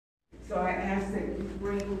So I ask that you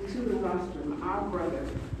bring to the rostrum our brother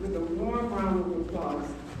with a warm round of applause,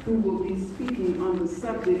 who will be speaking on the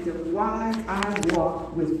subject of why I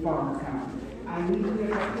walk with Farrakhan. I need to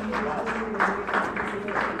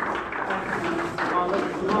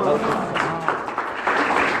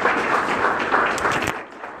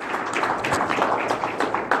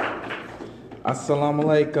Assalamu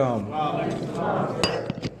alaikum.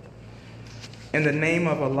 In the name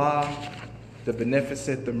of Allah, the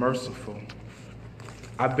Beneficent, the Merciful,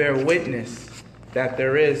 I bear witness that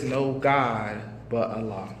there is no God but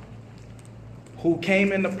Allah, who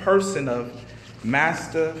came in the person of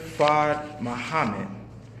Master Fard Muhammad,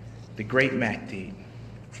 the great Mahdi.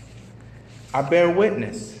 I bear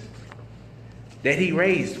witness that he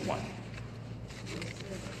raised one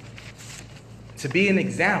to be an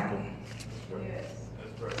example,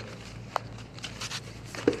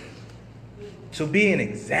 to be an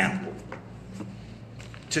example,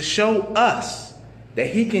 to show us that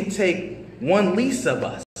he can take one least of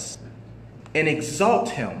us and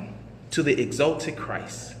exalt him to the exalted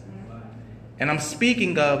Christ. And I'm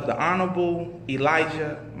speaking of the Honorable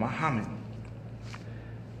Elijah Muhammad.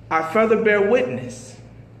 I further bear witness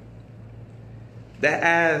that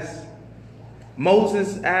as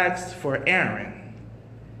Moses asked for Aaron,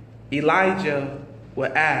 Elijah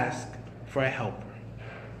will ask for a helper.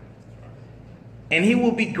 And he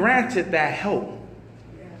will be granted that help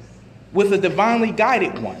with a divinely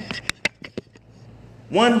guided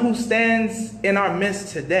one who stands in our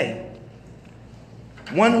midst today,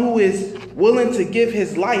 one who is willing to give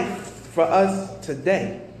his life for us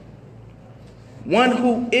today, one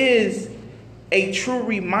who is a true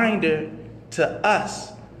reminder to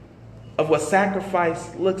us of what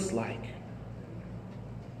sacrifice looks like.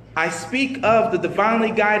 I speak of the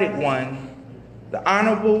divinely guided one, the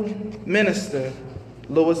Honorable Minister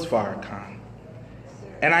Louis Farrakhan.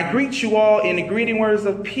 And I greet you all in the greeting words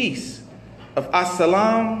of peace, of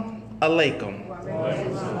Assalamu alaikum.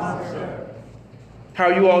 How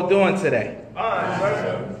are you all doing today?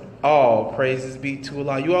 All praises be to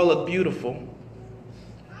Allah. You all look beautiful.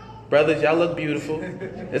 Brothers, y'all look beautiful.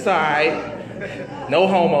 It's all right. No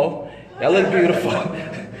homo. Y'all look beautiful.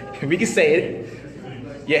 We can say it.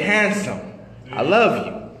 You're handsome. I love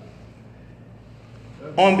you.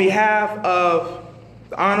 On behalf of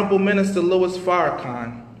the Honorable Minister Louis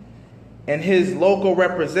Farrakhan and his local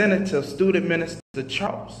representative, Student Minister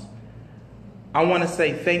Charles, I want to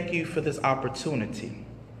say thank you for this opportunity.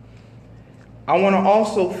 I want to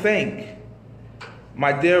also thank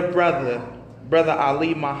my dear brother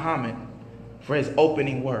Ali Muhammad, for his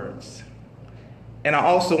opening words. And I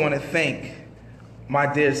also want to thank my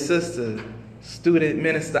dear sister, Student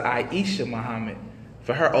Minister Aisha Muhammad,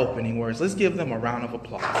 for her opening words. Let's give them a round of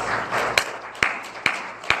applause.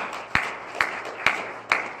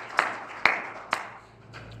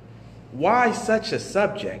 Why such a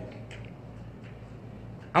subject?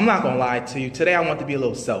 I'm not going to lie to you. Today I want to be a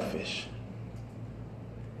little selfish,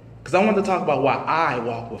 because I want to talk about why I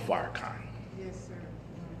walk with Farrakhan. Yes, sir.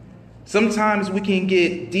 Sometimes we can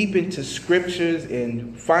get deep into scriptures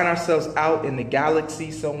and find ourselves out in the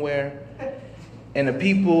galaxy somewhere, and the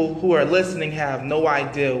people who are listening have no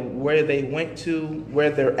idea where they went to,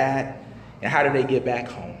 where they're at, and how did they get back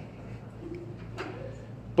home.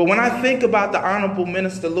 But when I think about the Honorable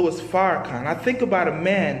Minister Louis Farrakhan, I think about a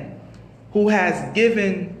man who has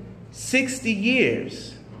given 60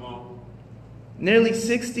 years, nearly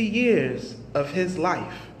 60 years of his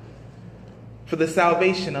life for the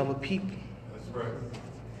salvation of a people. That's right.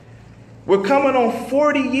 We're coming on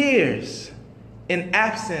 40 years in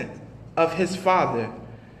absence of his father,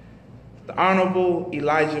 the Honorable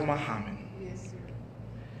Elijah Muhammad. Yes, sir.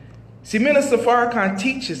 See, Minister Farrakhan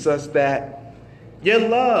teaches us that your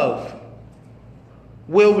love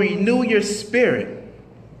will renew your spirit.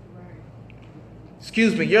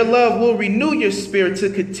 Your love will renew your spirit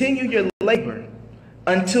to continue your labor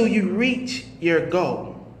until you reach your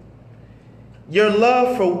goal. Your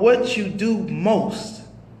love for what you do most,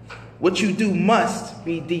 what you do must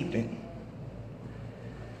be deepened.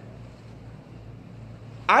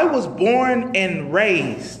 I was born and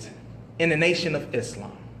raised in the Nation of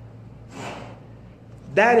Islam.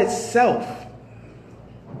 That itself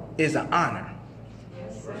is an honor.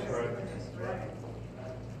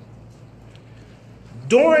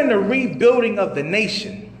 During the rebuilding of the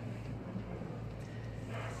nation,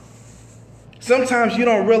 sometimes you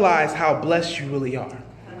don't realize how blessed you really are.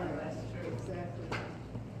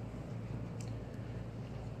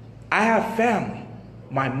 I have family.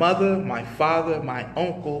 My mother, my father, my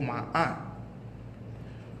uncle, my aunt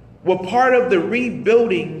were part of the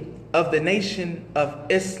rebuilding of the Nation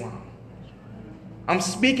of Islam. I'm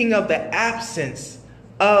speaking of the absence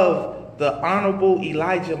of the Honorable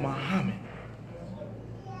Elijah Muhammad.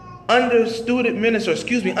 Under Minister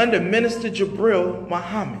Jabril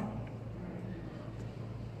Muhammad.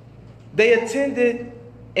 They attended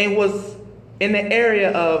and was in the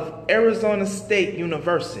area of Arizona State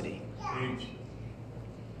University.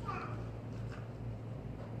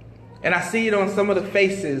 And I see it on some of the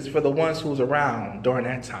faces for the ones who was around during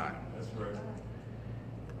that time. That's right.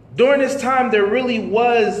 During this time, there really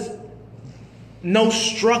was no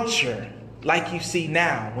structure like you see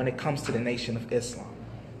now when it comes to the Nation of Islam.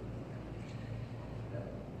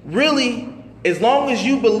 Really, as long as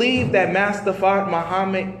you believe that Master Farrakhan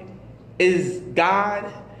Muhammad is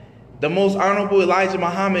God, the most honorable Elijah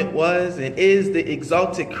Muhammad was and is the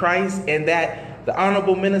exalted Christ, and that the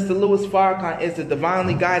Honorable Minister Louis Farrakhan is the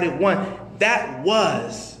divinely guided one, that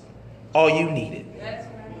was all you needed. That's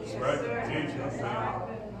right.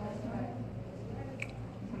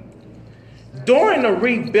 During the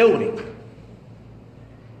rebuilding,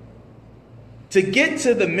 to get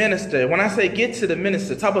to the minister, when I say get to the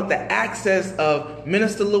minister, talk about the access of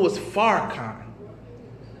Minister Louis Farrakhan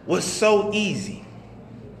was so easy.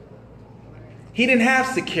 He didn't have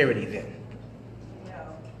security then.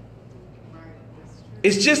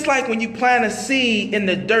 It's just like when you plant a seed in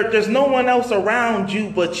the dirt, there's no one else around you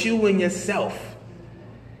but you and yourself.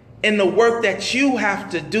 And the work that you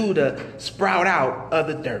have to do to sprout out of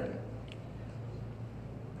the dirt.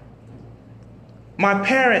 My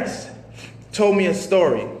parents told me a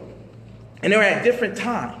story, and they were at different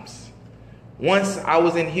times. Once I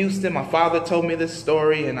was in Houston, my father told me this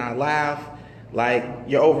story, and I laughed like,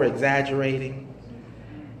 you're over-exaggerating.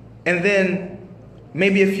 And then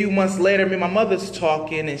maybe a few months later, me and my mother's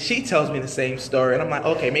talking, and she tells me the same story, and I'm like,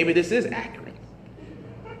 okay, maybe this is accurate.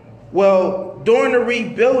 Well, during the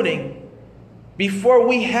rebuilding, before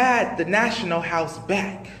we had the National House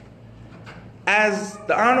back, as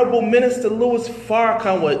the Honorable Minister Louis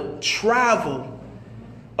Farrakhan would travel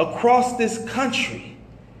across this country,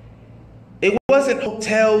 it wasn't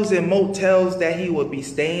hotels and motels that he would be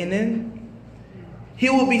staying in. He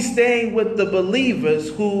would be staying with the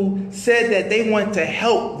believers who said that they want to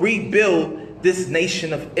help rebuild this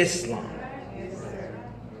Nation of Islam.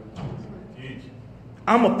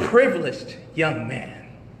 I'm a privileged young man,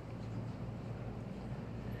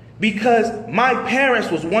 because my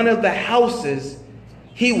parents was one of the houses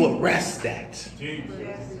he would rest at.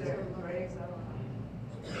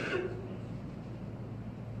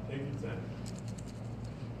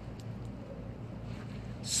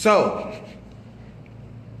 So,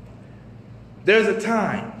 there's a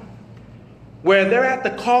time where they're at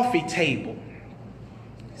the coffee table,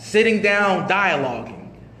 sitting down, dialoguing.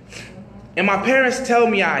 And my parents tell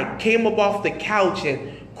me I came up off the couch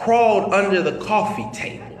and crawled under the coffee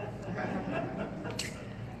table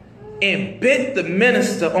and bit the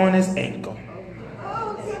minister on his ankle.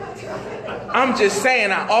 I'm just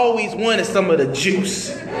saying, I always wanted some of the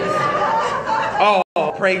juice. All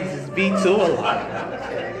praises be to Allah.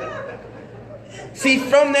 See,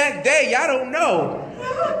 from that day, y'all don't know.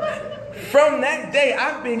 From that day,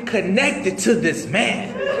 I've been connected to this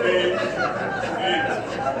man.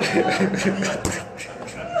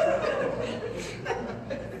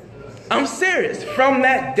 I'm serious. From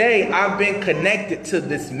that day, I've been connected to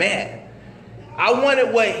this man. I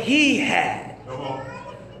wanted what he had.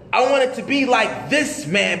 I wanted to be like this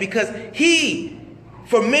man, because he,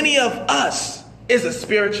 for many of us, is a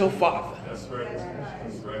spiritual father. That's right.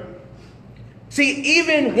 That's right. See,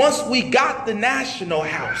 even once we got the National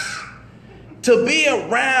House, to be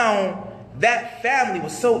around that family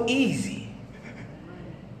was so easy.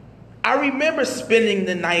 I remember spending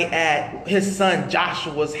the night at his son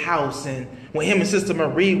Joshua's house, and when him and Sister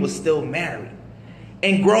Marie was still married,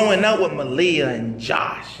 and growing up with Malia and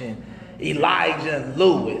Josh and Elijah and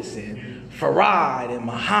Lewis and Farad and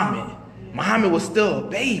Muhammad. Muhammad was still a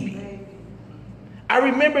baby. I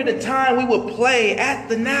remember the time we would play at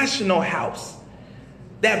the National House,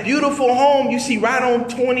 that beautiful home you see right on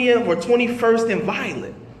 20th or 21st and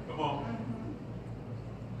Violet. Come on.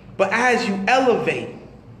 But as you elevate,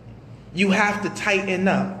 you have to tighten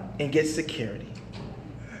up and get security.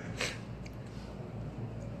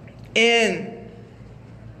 In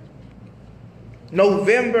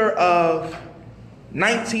November of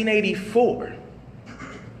 1984,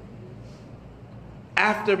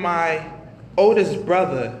 after my oldest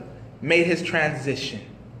brother made his transition,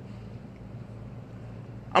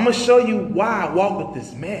 I'm going to show you why I walk with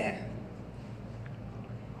this man.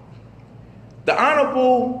 The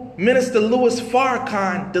Honorable Minister Louis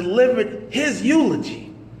Farrakhan delivered his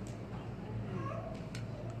eulogy.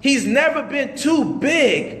 He's never been too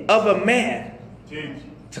big of a man Teach.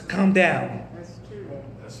 to come down That's true.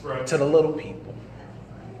 That's right. to the little people.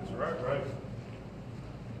 That's right, right.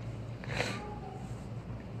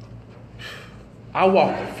 I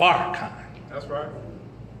walked with Farrakhan. That's right.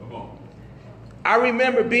 Come on. I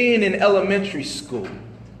remember being in elementary school,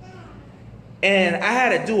 and I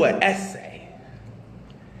had to do an essay.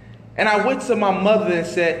 And I went to my mother and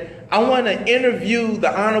said, I want to interview the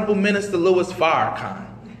Honorable Minister Louis Farrakhan.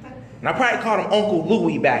 And I probably called him Uncle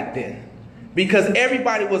Louis back then, because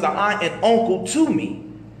everybody was an aunt and uncle to me.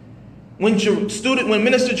 When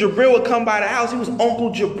Minister Jabril would come by the house, he was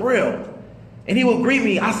Uncle Jabril. And he would greet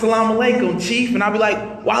me, Assalamu alaikum, Chief. And I'd be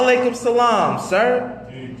like, Wa alaikum salam, sir.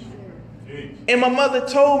 Teach. Teach. And my mother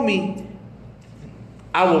told me,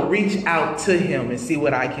 I will reach out to him and see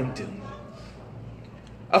what I can do.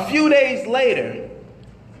 A few days later,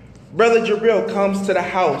 Brother Jabril comes to the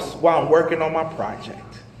house while I'm working on my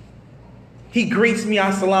project. He greets me,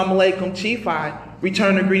 Assalamu alaikum, Chief. I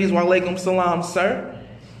return the greetings, Wa alaikum salam, sir.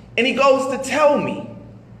 And he goes to tell me,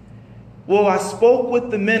 well, I spoke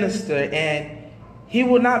with the minister and he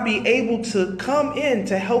will not be able to come in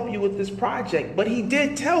to help you with this project. But he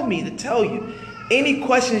did tell me to tell you, any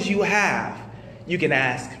questions you have, you can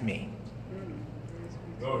ask me.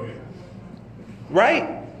 Go ahead.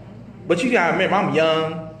 Right? But you gotta remember, I'm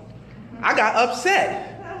young. I got upset.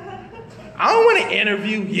 I don't want to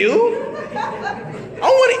interview you. I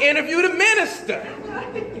want to interview the minister.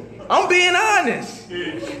 I'm being honest.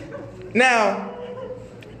 Teach. Now,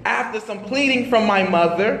 after some pleading from my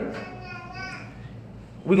mother,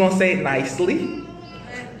 we're going to say it nicely,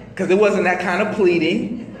 because it wasn't that kind of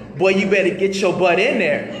pleading. Boy, you better get your butt in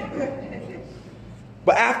there.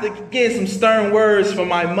 But after getting some stern words from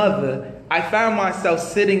my mother, I found myself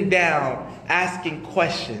sitting down asking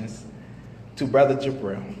questions to Brother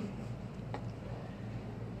Jabril.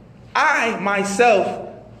 I, myself,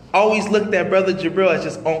 always looked at Brother Jabril as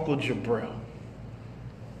just Uncle Jabril.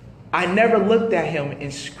 I never looked at him in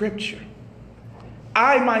Scripture.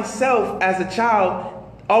 I, myself, as a child,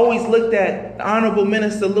 always looked at the Honorable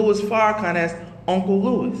Minister Louis Farrakhan as Uncle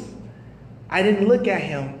Louis. I didn't look at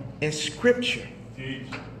him in Scripture. Teach.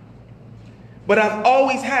 But I've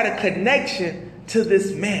always had a connection to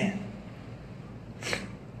this man.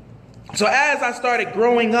 So as I started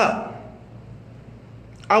growing up,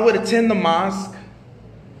 I would attend the mosque.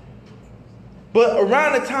 But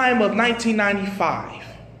around the time of 1995,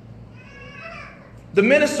 the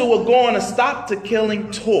minister would go on a Stop the Killing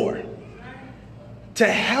tour to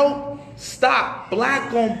help stop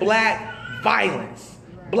black on black violence,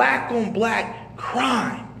 black on black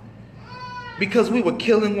crime, because we were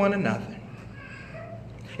killing one another.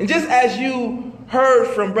 And just as you heard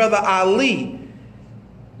from Brother Ali,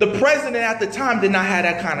 the president at the time did not have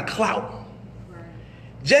that kind of clout.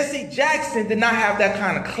 Jesse Jackson did not have that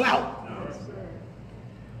kind of clout.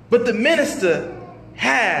 But the minister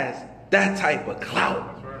has that type of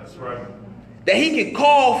clout. That's right. That he can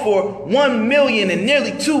call for 1 million and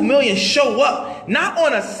nearly 2 million show up, not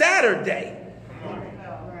on a Saturday,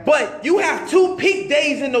 but you have 2 peak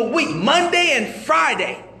days in the week, Monday and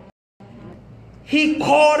Friday. He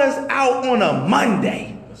called us out on a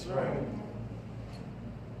Monday. That's right.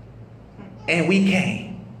 And we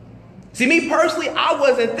came. See, me personally, I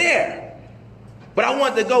wasn't there. But I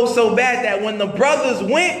wanted to go so bad that when the brothers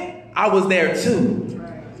went, I was there too.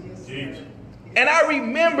 Teach. And I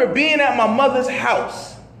remember being at my mother's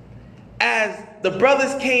house as the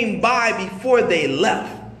brothers came by before they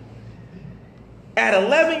left. At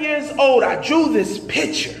 11 years old, I drew this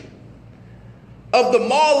picture of the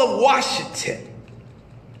Mall of Washington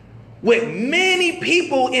with many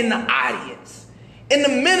people in the audience and the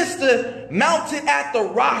minister mounted at the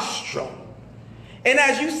rostrum. And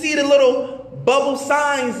as you see the little bubble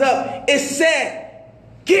signs up, it said,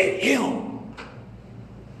 "Get him.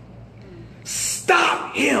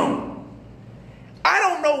 Stop him." I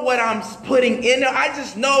don't know what I'm putting in there. I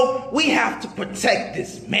just know we have to protect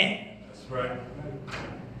this man. That's right.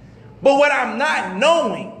 But what I'm not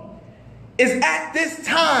knowing is at this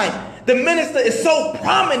time, the minister is so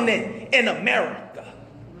prominent in America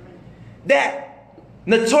that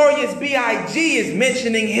Notorious B.I.G. is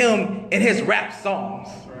mentioning him in his rap songs.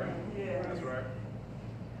 That's right. That's right.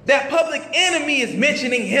 That Public Enemy is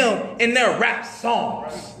mentioning him in their rap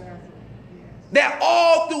songs. That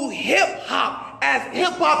all through hip-hop, as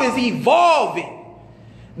hip-hop is evolving,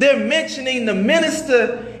 they're mentioning the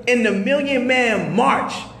minister in the Million Man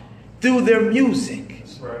March through their music.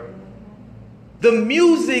 That's right. The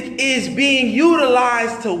music is being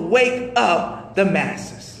utilized to wake up the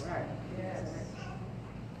masses.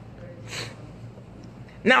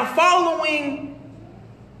 Now, following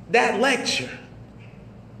that lecture,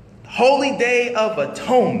 Holy Day of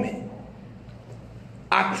Atonement,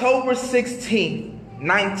 October 16th,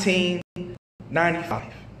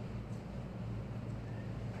 1995.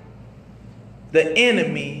 The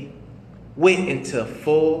enemy went into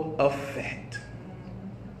full effect.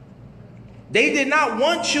 They did not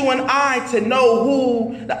want you and I to know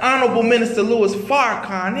who the Honorable Minister Louis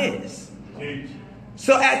Farrakhan is.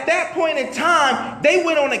 So at that point in time, they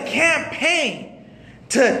went on a campaign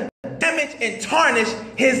to damage and tarnish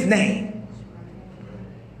his name.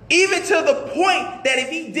 Even to the point that if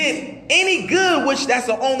he did any good, which that's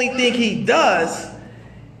the only thing he does,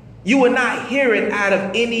 you will not hear it out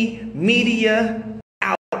of any media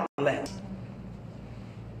outlet.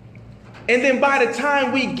 And then by the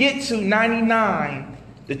time we get to 99,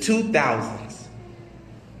 the 2000s,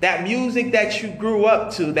 that music that you grew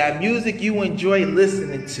up to, that music you enjoy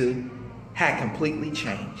listening to, had completely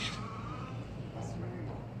changed.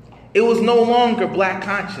 It was no longer black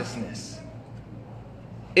consciousness.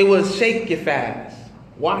 It was shake your fast,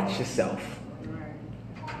 watch yourself.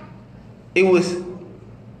 It was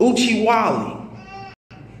Uchi Wally.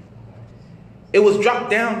 It was drop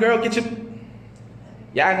down, girl, get your...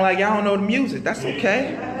 Y'all acting like y'all don't know the music. That's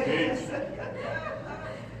okay.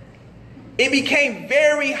 It became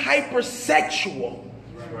very hypersexual.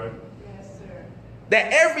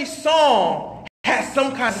 That every song has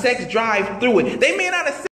some kind of sex drive through it. They may not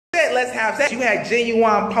have said, let's have sex. You had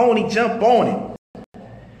Genuine Pony jump on it.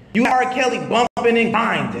 You had R. Kelly bumping and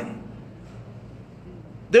grinding.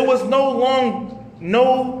 There was no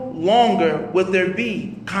longer would there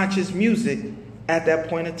be conscious music at that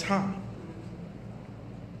point in time.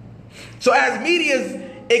 So as media's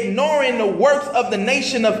ignoring the works of the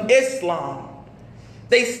Nation of Islam,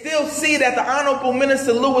 they still see that the Honorable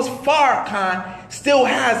Minister Louis Farrakhan still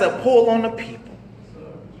has a pull on the people.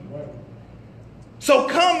 So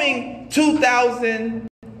coming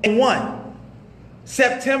 2001,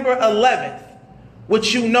 September 11th,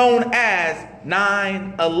 which you known as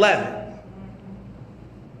 9/11,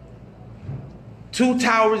 2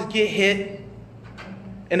 towers get hit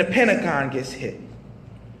and the Pentagon gets hit.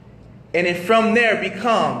 And then from there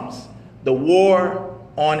becomes the war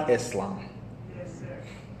on Islam. Yes, sir.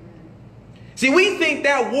 See, we think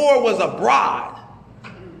that war was abroad.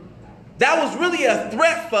 That was really a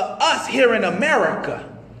threat for us here in America.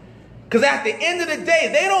 Because at the end of the day,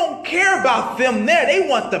 they don't care about them there. They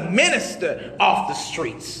want the minister off the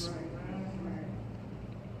streets.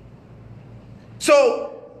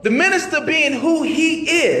 So the minister being who he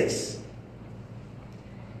is,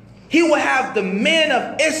 he will have the men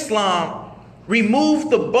of Islam remove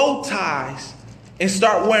the bow ties and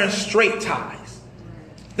start wearing straight ties.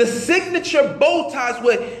 The signature bow ties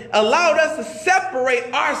would allow us to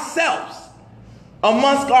separate ourselves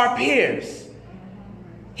amongst our peers.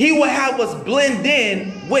 He would have us blend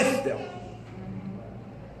in with them.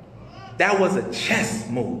 That was a chess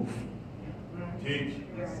move.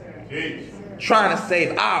 Trying to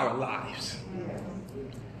save our lives.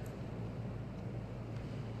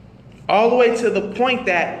 All the way to the point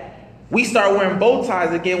that we start wearing bow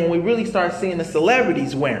ties again when we really start seeing the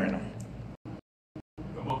celebrities wearing them.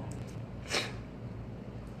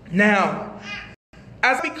 Now,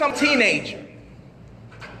 as I become a teenager,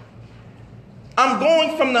 I'm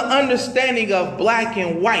going from the understanding of black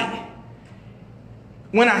and white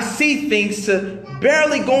when I see things to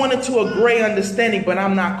barely going into a gray understanding, but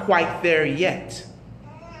I'm not quite there yet.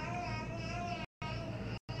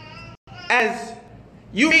 As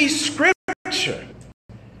you read scripture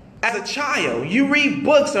as a child, you read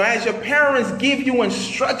books, or as your parents give you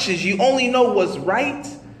instructions, you only know what's right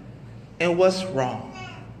and what's wrong.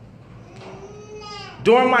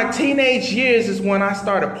 During my teenage years is when I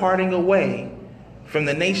started parting away from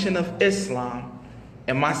the Nation of Islam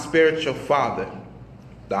and my spiritual father,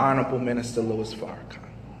 the Honorable Minister Louis Farrakhan.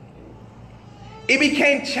 It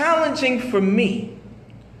became challenging for me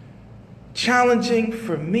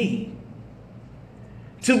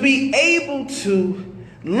to be able to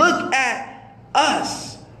look at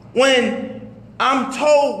us when I'm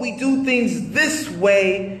told we do things this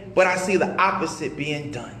way, but I see the opposite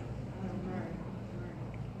being done.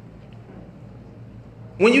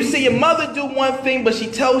 When you see your mother do one thing, but she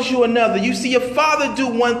tells you another. You see your father do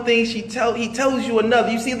one thing, he tells you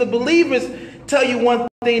another. You see the believers tell you one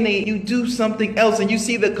thing, and you do something else. And you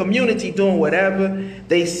see the community doing whatever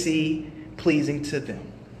they see pleasing to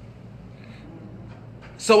them.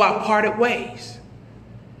 So I parted ways.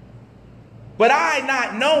 But I,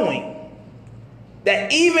 not knowing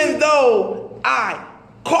that even though I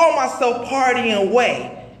call myself partying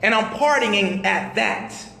away, and I'm partying at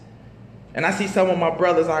that, and I see some of my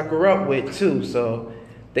brothers I grew up with too, so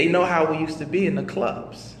they know how we used to be in the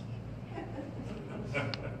clubs.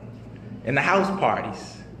 and the house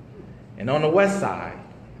parties, and on the west side,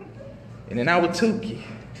 and in Ahwatukee,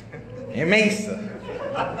 and Mesa,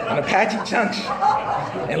 and Apache Junction,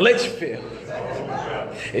 and Litchfield,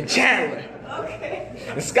 and Chandler,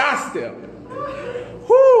 and Scottsdale.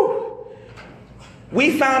 Whew!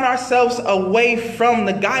 We found ourselves away from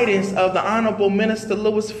the guidance of the Honorable Minister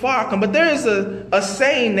Louis Farrakhan. But there is a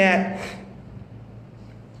saying that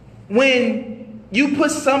when you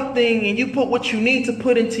put something and you put what you need to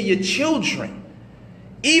put into your children,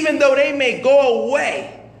 even though they may go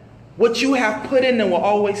away, what you have put in them will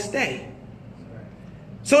always stay.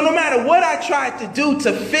 So no matter what I tried to do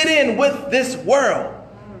to fit in with this world,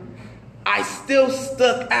 I still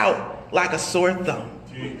stuck out like a sore thumb.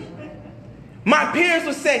 My peers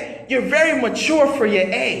would say, "You're very mature for your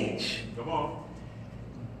age." Come on.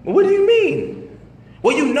 Well, what do you mean?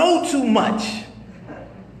 Well, you know too much.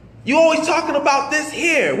 You always talking about this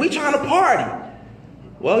here. We trying to party.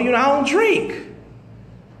 Well, I don't drink.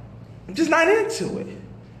 I'm just not into it.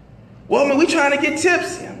 Well, we trying to get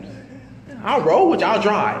tipsy. I'll roll with you. I'll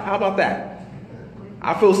drive. How about that?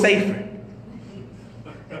 I feel safer.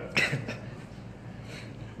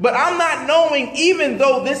 But I'm not knowing, even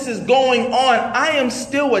though this is going on, I am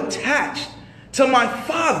still attached to my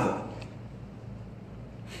father.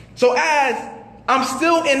 So as I'm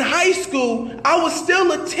still in high school, I would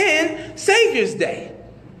still attend Savior's Day.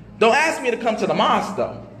 Don't ask me to come to the mosque,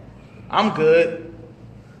 though. I'm good.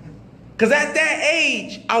 Because at that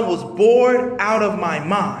age, I was bored out of my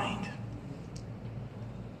mind.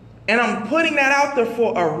 And I'm putting that out there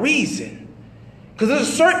for a reason. Because there's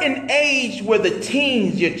a certain age where the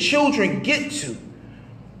teens, your children, get to,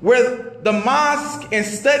 where the mosque and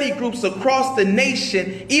study groups across the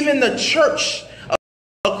nation, even the church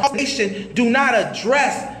across the nation, do not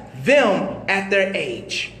address them at their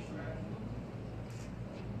age.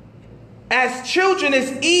 As children,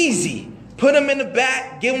 it's easy. Put them in the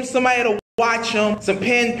back, give them somebody to watch them, some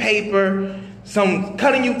pen, paper, some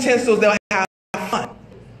cutting utensils, they'll have fun.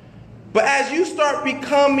 But as you start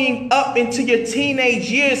becoming up into your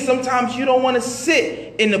teenage years, sometimes you don't want to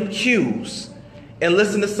sit in the pews and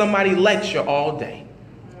listen to somebody lecture all day.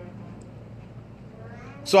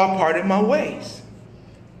 So I parted my ways.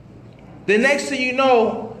 The next thing you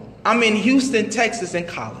know, I'm in Houston, Texas in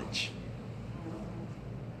college.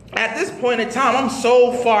 At this point in time, I'm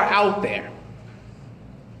so far out there.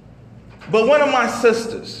 But one of my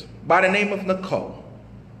sisters, by the name of Nicole,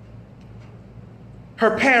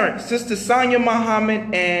 her parents, Sister Sonia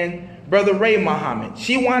Muhammad and Brother Ray Muhammad,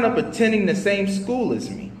 she wound up attending the same school as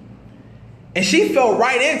me. And she fell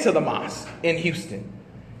right into the mosque in Houston.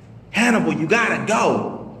 "Hannibal, you gotta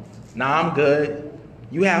go." "Nah, I'm good.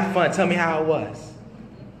 You have fun. Tell me how it was."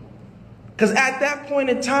 Because at that point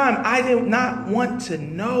in time, I did not want to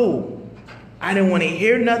know. I didn't want to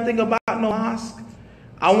hear nothing about no mosque.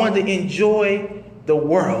 I wanted to enjoy the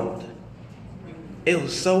world. It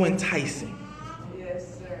was so enticing.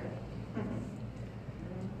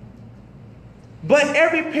 But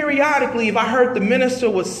periodically, if I heard the minister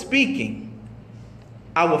was speaking,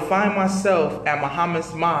 I would find myself at Muhammad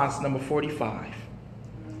Mosque, number 45.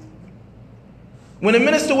 When the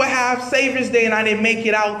minister would have Savior's Day and I didn't make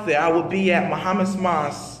it out there, I would be at Muhammad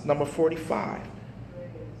Mosque, number 45.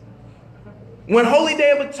 When Holy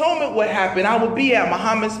Day of Atonement would happen, I would be at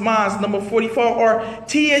Muhammad Mosque, number 44, or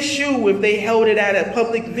TSU if they held it at a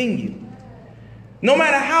public venue. No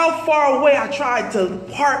matter how far away I tried to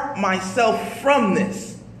part myself from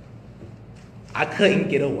this, I couldn't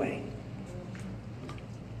get away.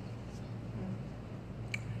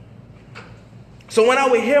 So when I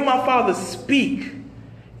would hear my father speak,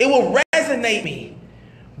 it would resonate me,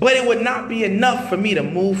 but it would not be enough for me to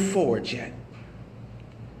move forward yet.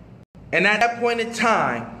 And at that point in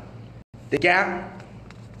time, the gap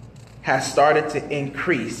has started to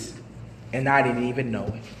increase, and I didn't even know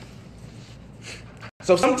it.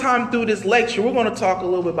 So sometime through this lecture, we're going to talk a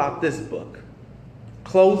little bit about this book,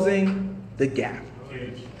 Closing the Gap. Go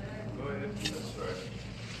ahead.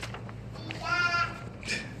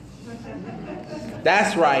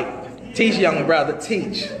 That's right. Teach, young brother,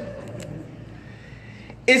 teach.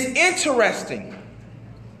 It's interesting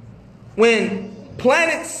when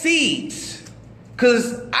planted seeds,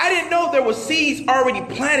 because I didn't know there were seeds already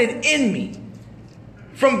planted in me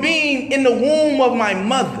from being in the womb of my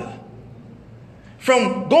mother.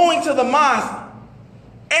 From going to the mosque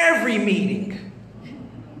every meeting.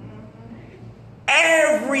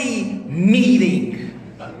 Every meeting.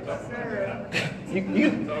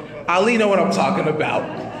 Ali know what I'm talking about.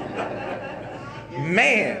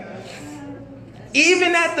 Man,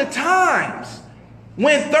 even at the times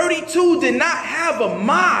when 32 did not have a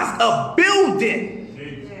mosque, a building,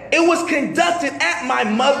 It was conducted at my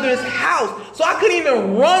mother's house. So I couldn't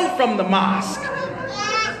even run from the mosque.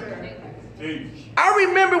 I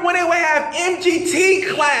remember when they would have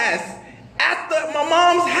MGT class at my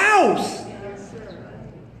mom's house.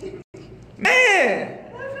 Man,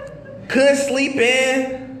 couldn't sleep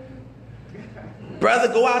in.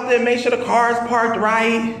 Brother go out there and make sure the car's parked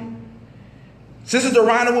right. Sister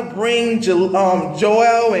Dorana would bring Joel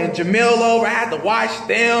and Jamil over. I had to watch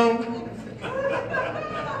them.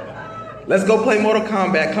 Let's go play Mortal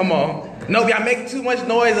Kombat. Come on. No, y'all making too much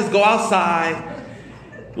noise. Let's go outside.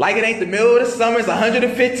 Like it ain't the middle of the summer. It's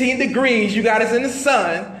 115 degrees. You got us in the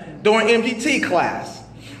sun during MGT class.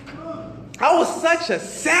 I was such a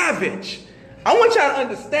savage. I want y'all to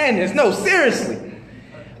understand this. No, seriously.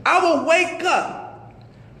 I would wake up,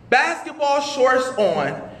 basketball shorts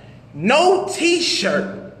on, no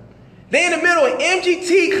t-shirt. They in the middle of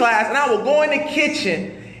MGT class, and I would go in the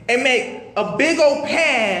kitchen and make a big old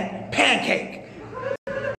pancake.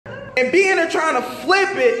 And be in there trying to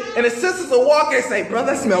flip it, and the sisters will walk in and say,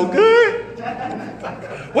 brother, that smell good.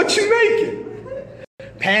 What you making?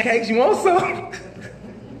 Pancakes, you want some?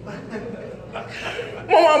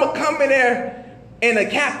 My mama would come in there in a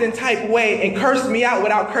captain type way and curse me out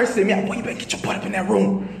without cursing me out. Boy, you better get your butt up in that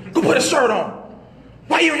room. Go put a shirt on.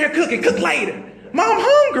 Why you in here cooking? Cook later. Mom, I'm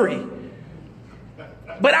hungry.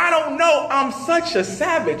 But I don't know. I'm such a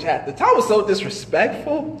savage at the time. I was so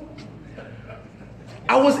disrespectful.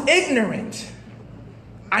 I was ignorant.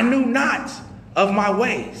 I knew not of my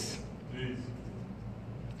ways.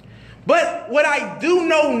 But what I do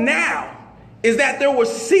know now is that there were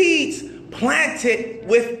seeds planted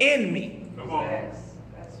within me. Come on.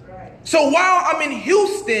 That's right. So while I'm in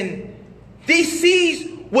Houston, these seeds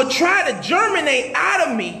would try to germinate out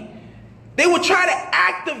of me. They would try to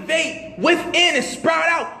activate within and sprout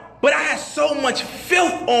out. But I had so much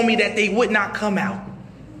filth on me that they would not come out.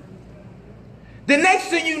 The next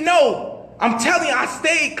thing you know, I'm telling you, I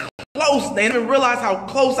stayed close. They didn't even realize how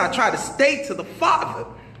close I tried to stay to the Father.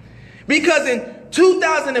 Because in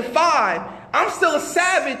 2005, I'm still a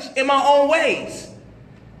savage in my own ways.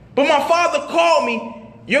 But my father called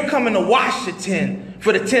me, you're coming to Washington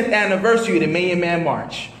for the 10th anniversary of the Million Man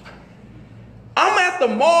March. I'm at the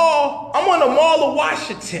mall. I'm on the Mall of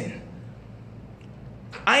Washington.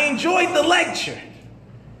 I enjoyed the lecture.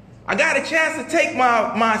 I got a chance to take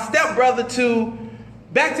my stepbrother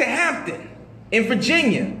back to Hampton in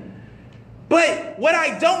Virginia. But what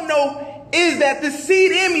I don't know is that the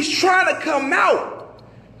seed in me's trying to come out,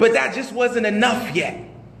 but that just wasn't enough yet.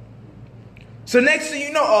 So next thing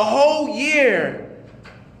you know, a whole year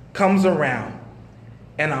comes around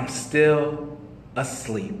and I'm still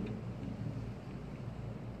asleep.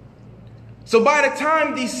 So by the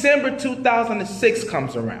time December 2006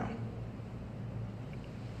 comes around,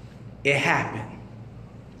 it happened.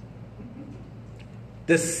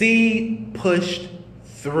 The seed pushed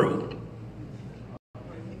through.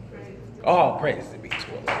 Oh, praise be to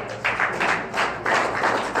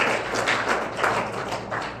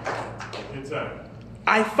Allah.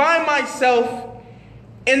 I find myself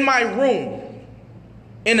in my room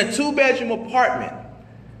in a 2-bedroom apartment.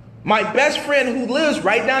 My best friend who lives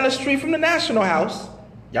right down the street from the National House,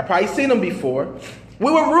 y'all probably seen him before,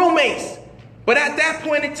 we were roommates. But at that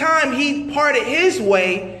point in time, he parted his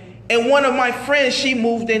way, and one of my friends, she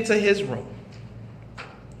moved into his room.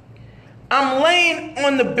 I'm laying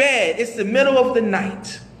on the bed. It's the middle of the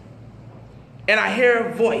night. And I hear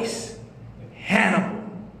a voice. Hannibal,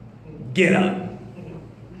 get up.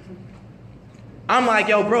 I'm like,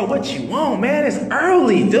 yo, bro, what you want, man? It's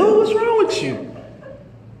early, dude. What's wrong with you?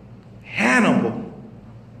 Hannibal,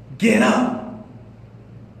 get up.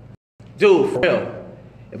 Dude, for real.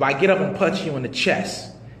 If I get up and punch you in the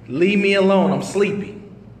chest, leave me alone. I'm sleepy.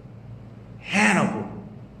 Hannibal,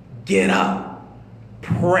 get up.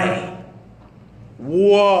 Pray.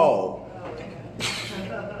 Whoa.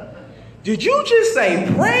 Did you just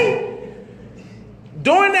say pray?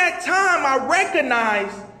 During that time, I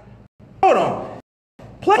recognized, hold on,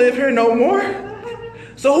 I live here no more.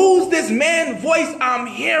 So who's this man's voice I'm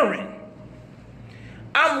hearing?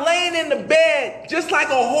 I'm laying in the bed just like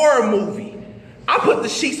a horror movie. I put the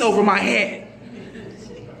sheets over my head.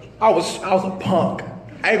 I was a punk.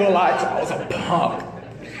 I ain't gonna lie to you, I was a punk.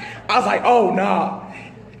 I was like, oh nah.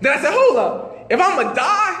 Then I said, hold up. If I'm gonna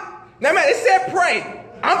die, now man, it said pray.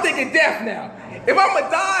 I'm thinking death now. If I'm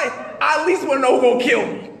gonna die, I at least wanna know who's gonna kill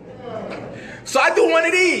me. So I do one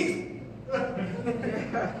of these.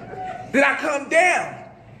 Then I come down.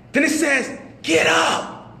 Then it says, get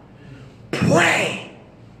up, pray.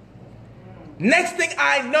 Next thing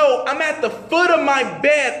I know, I'm at the foot of my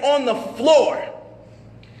bed on the floor.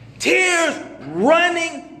 Tears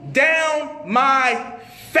running down my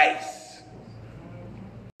face.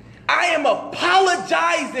 I am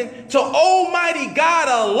apologizing to Almighty God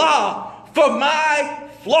Allah for my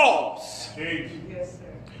flaws. Yes,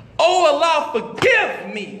 sir. Oh Allah,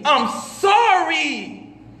 forgive me. I'm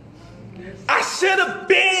sorry. I should have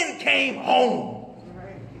came home.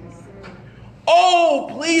 Oh,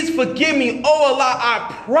 please forgive me. Oh Allah,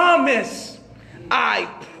 I promise,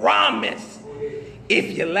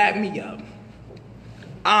 if you let me up,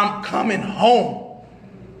 I'm coming home.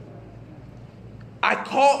 I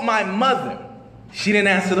called my mother. She didn't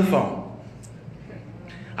answer the phone.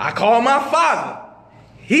 I called my father.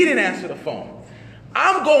 He didn't answer the phone.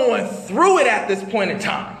 I'm going through it at this point in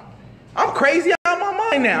time. I'm crazy out of my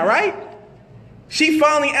mind now, right? She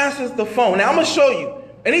finally answers the phone. Now I'm going to show you.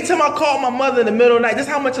 Anytime I called my mother in the middle of the night, this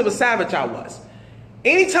is how much of a savage I was.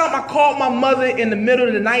 Anytime I called my mother in the middle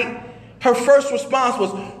of the night, her first response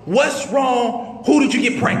was, "What's wrong? Who did you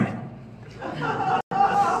get pregnant?"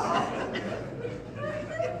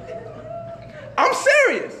 I'm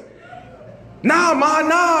serious. Nah, Ma,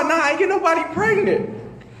 nah, I ain't get nobody pregnant.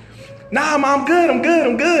 Nah, Ma, I'm good.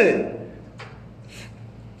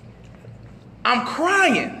 I'm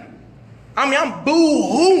crying. I'm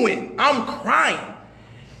boo-hooing. I'm crying.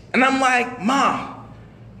 And I'm like, "Ma,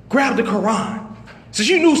 grab the Quran." So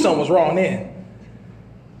you knew something was wrong then.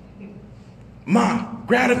 "Ma,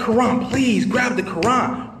 grab the Quran, please, grab the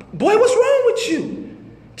Quran." "Boy, what's wrong with you?"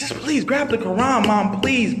 "Just please grab the Quran, Mom,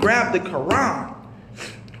 please grab the Quran."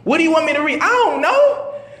 "What do you want me to read?" "I don't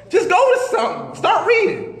know. Just go to something. Start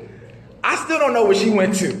reading." I still don't know where she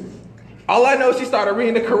went to. All I know is she started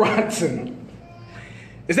reading the Quran to me.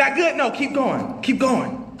 "Is that good?" "No, keep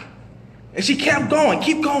going. And she kept going,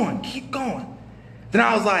 keep going. Then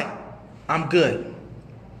I was like, "I'm good."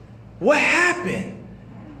 What happened?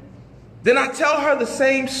 Then I tell her the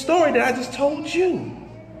same story that I just told you.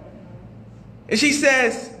 And she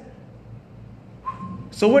says,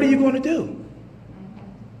 "So what are you going to do?"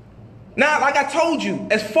 Now, like I told you,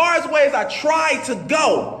 as far as ways I tried to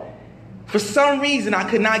go, for some reason I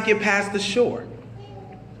could not get past the shore.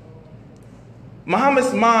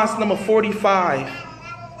 Muhammad Mosque number 45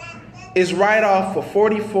 is right off of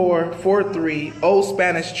 4443 Old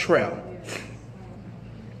Spanish Trail.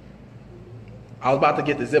 I was about to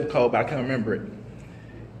get the zip code, but I couldn't remember it.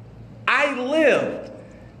 I lived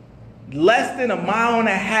less than a mile and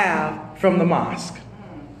a half from the mosque.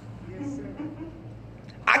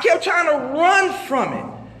 I kept trying to run from it,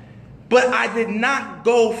 but I did not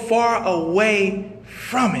go far away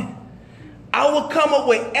from it. I would come up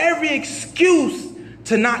with every excuse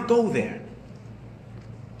to not go there.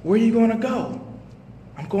 "Where are you going to go?"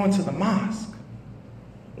 "I'm going to the mosque."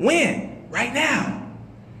 "When?" "Right now."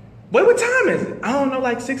 "Boy, what time is it?" "I don't know,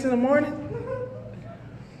 like 6 in the morning."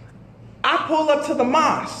 I pull up to the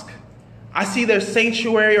mosque. I see their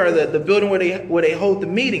sanctuary, or the building where they hold the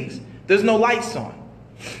meetings. There's no lights on.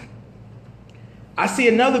 I see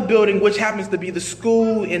another building which happens to be the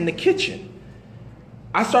school and the kitchen.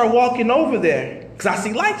 I start walking over there because I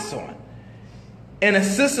see lights on. And a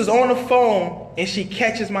sister's on the phone and she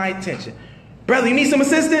catches my attention. "Brother, you need some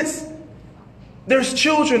assistance?" There's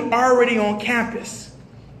children already on campus.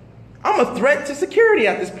 I'm a threat to security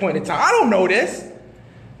at this point in time. I don't know this.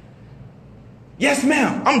 "Yes,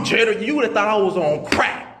 ma'am." I'm jittery. You would have thought I was on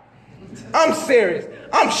crack. I'm serious.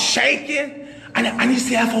 I'm shaking. I need to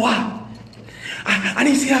see that for a while. I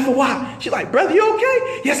need to see that for a while. She's like, "Brother, you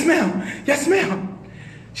okay?" "Yes, ma'am. Yes, ma'am."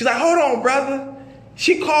 She's like, "Hold on, brother."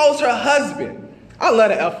 She calls her husband. I love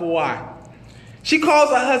the FOI. She calls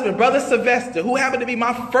her husband, Brother Sylvester, who happened to be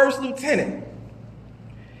my first lieutenant.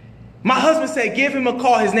 My husband said, "Give him a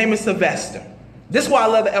call. His name is Sylvester." This is why I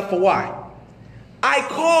love the FOI. I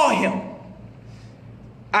call him.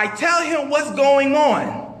 I tell him what's going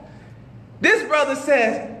on. This brother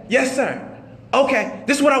says, "Yes, sir. Okay,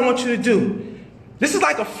 this is what I want you to do. This is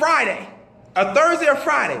like a Friday, a Thursday or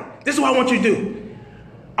Friday. This is what I want you to do.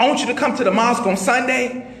 I want you to come to the mosque on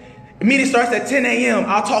Sunday. The meeting starts at 10 a.m.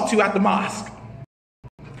 I'll talk to you at the mosque."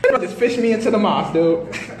 Just fish me into the mosque, dude.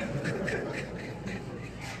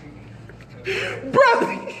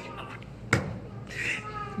 Brother,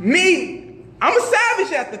 I'm a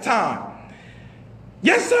savage at the time.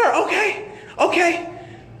 "Yes, sir. Okay.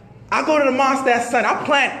 I go to the mosque that Sunday.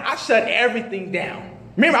 I shut everything down.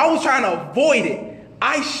 Remember, I was trying to avoid it.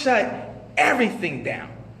 I shut everything down.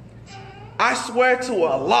 I swear to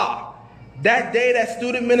Allah, that day that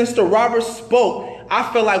student minister Robert spoke, I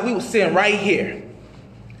felt like we were sitting right here.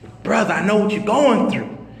 "Brother, I know what you're going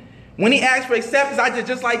through." When he asked for acceptance, I did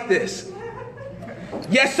just like this.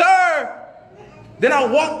 "Yes, sir." Then I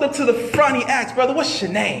walked up to the front. He asked, "Brother, what's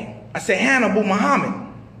your name?" I said, "Hannibal Muhammad."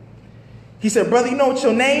 He said, brother, you know what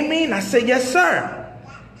your name mean? I said, yes, sir.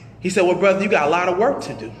 He said, well, brother, you got a lot of work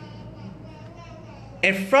to do.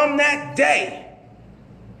 And from that day,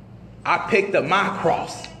 I picked up my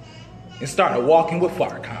cross and started walking with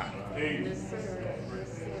Farrakhan.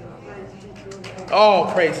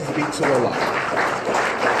 All praises be to Allah.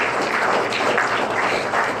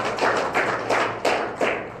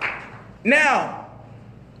 Now,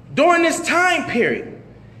 during this time period,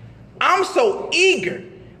 I'm so eager,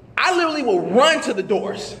 I literally will run to the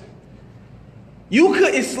doors. You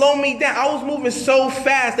couldn't slow me down. I was moving so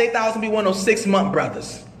fast, they thought I was going to be one of those 6-month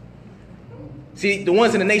brothers. See, the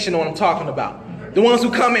ones in the nation know what I'm talking about. The ones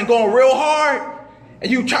who come in going real hard,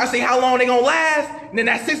 and you try to see how long they're going to last, and then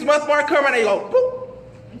that 6-month mark come around, they go,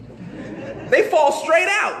 boop. They fall straight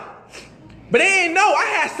out. But they didn't know I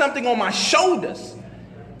had something on my shoulders.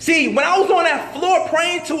 See, when I was on that floor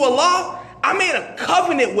praying to Allah, I made a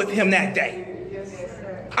covenant with him that day.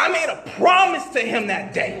 I made a promise to him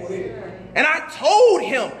that day. And I told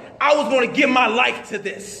him I was going to give my life to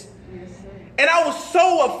this. And I was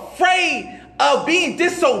so afraid of being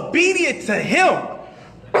disobedient to him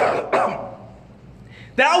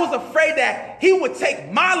that I was afraid that he would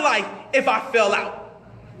take my life if I fell out.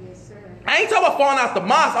 I ain't talking about falling out the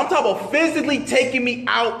mosque. I'm talking about physically taking me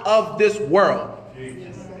out of this world.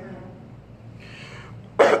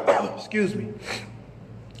 Excuse me.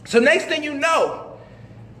 So next thing you know,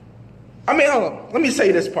 hold on. Let me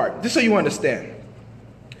say this part, just so you understand.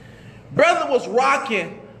 Brother was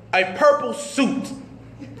rocking a purple suit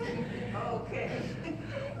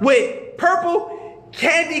with purple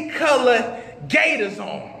candy colored gaiters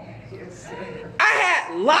on. I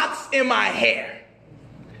had locks in my hair.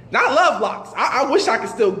 Now, I love locks. I wish I could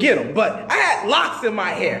still get them, but I had locks in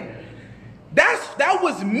my hair. That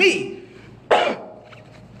was me.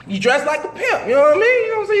 You dress like a pimp, you know what I mean? You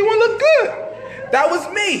know what I'm saying? You want to look good. That was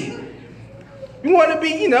me. You want to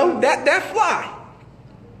be, that fly.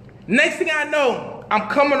 Next thing I know, I'm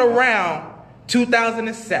coming around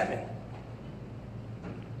 2007.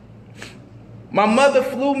 My mother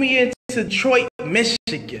flew me into Detroit,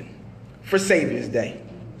 Michigan for Savior's Day.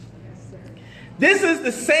 This is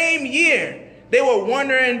the same year they were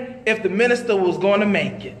wondering if the minister was going to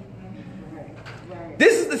make it.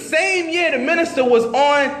 This is the same year the minister was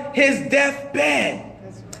on his deathbed.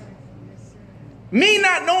 Me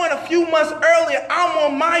not knowing a few months earlier,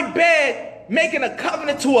 I'm on my bed making a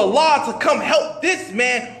covenant to Allah to come help this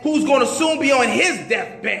man who's going to soon be on his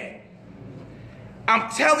deathbed. I'm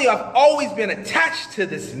telling you, I've always been attached to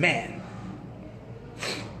this man.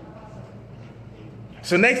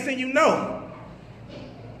 So next thing you know,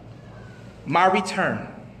 my return.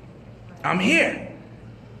 I'm here.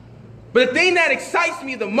 But the thing that excites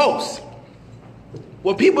me the most,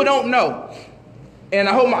 what people don't know, and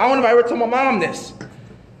I wonder if I ever told my mom this.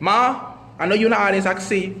 Mom, I know you're in the audience, I can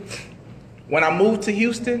see you. When I moved to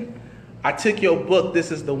Houston, I took your book,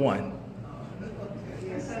 This Is the One.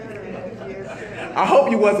 I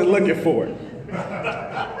hope you wasn't looking for it.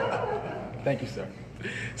 Thank you, sir.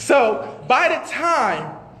 So, by the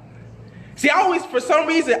time, see, I always, for some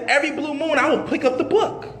reason, every blue moon, I would pick up the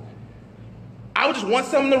book. I would just want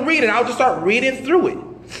something to read, and I would just start reading through it.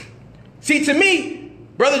 See, to me,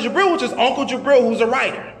 Brother Jabril was just Uncle Jabril, who's a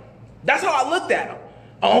writer. That's how I looked at him.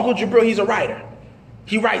 Uncle Jabril, he's a writer.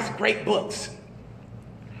 He writes great books.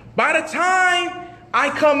 By the time I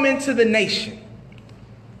come into the nation,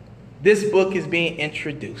 this book is being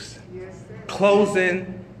introduced. Yes, sir.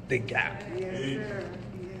 Closing the Gap. Yes, sir.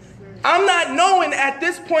 Yes, sir. I'm not knowing at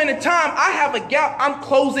this point in time, I have a gap. I'm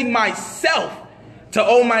closing myself to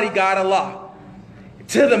Almighty God Allah,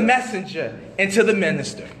 to the messenger, and to the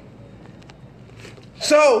minister.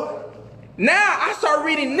 So now I start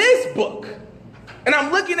reading this book, and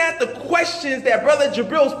I'm looking at the questions that Brother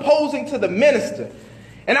Jabril's posing to the minister.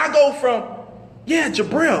 And I go from, yeah,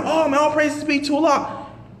 Jabril, oh man, all praises be to Allah.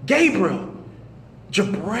 Gabriel,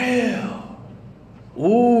 Jabril,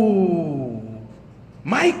 ooh,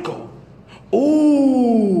 Michael,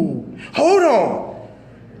 ooh, hold on.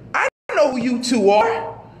 I don't know who you two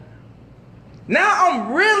are. Now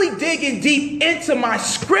I'm really digging deep into my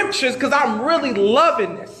scriptures because I'm really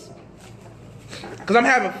loving this. Because I'm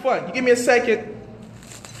having fun. You give me a second.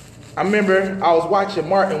 I remember I was watching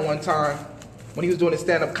Martin one time when he was doing his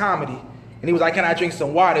stand-up comedy. And he was like, can I drink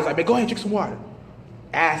some water? He's like, man, go ahead and drink some water.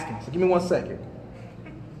 Ask him. So give me 1 second.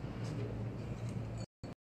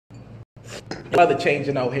 Weather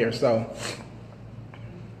changing out here, so.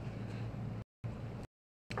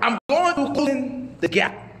 I'm going through Closing the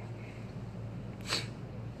Gap.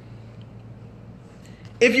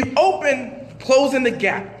 If you open Closing the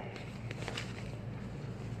Gap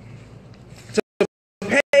to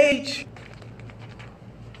page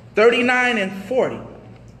 39 and 40,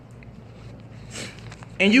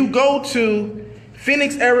 and you go to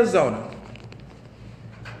Phoenix, Arizona,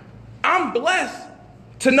 I'm blessed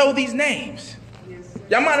to know these names.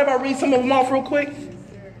 Y'all mind if I read some of them off real quick?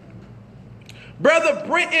 Brother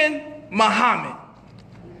Britton Muhammad,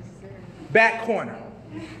 back corner.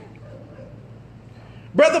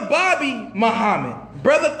 Brother Bobby Muhammad.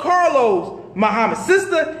 Brother Carlos Muhammad.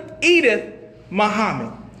 Sister Edith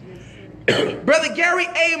Muhammad. Brother Gary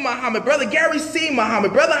A. Muhammad. Brother Gary C.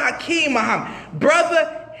 Muhammad. Brother Hakeem Muhammad.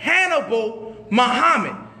 Brother Hannibal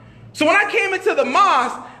Muhammad. So when I came into the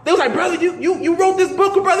mosque, they was like, brother, you wrote this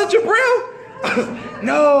book with Brother Jabril?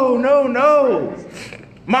 No.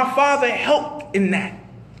 My father helped in that.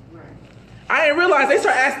 I didn't realize they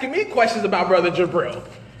started asking me questions about Brother Jabril.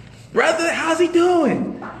 Brother, how's he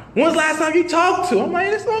doing? When was the last time you talked to him? I'm like,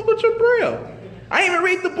 it's Uncle Jabril. I didn't even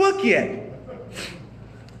read the book yet.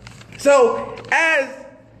 So as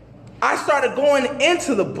I started going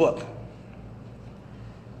into the book,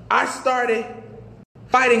 I started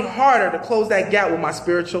fighting harder to close that gap with my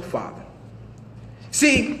spiritual father.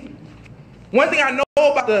 See, one thing I know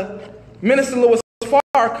about the Minister Louis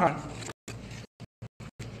Farrakhan,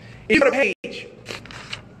 if you go to page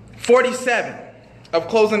 47 of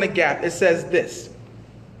Closing the Gap, it says this: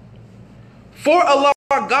 For Allah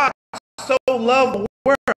God so loved the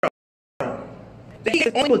world that He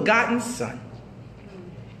His only begotten Son.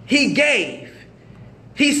 He gave,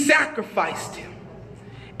 He sacrificed Him,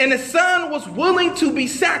 and the Son was willing to be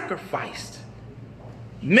sacrificed.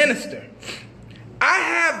 Minister, I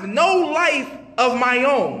have no life of my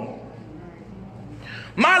own.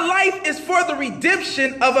 My life is for the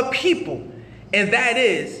redemption of a people, and that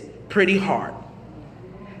is pretty hard.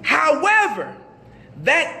 However,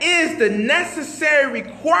 that is the necessary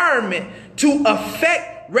requirement to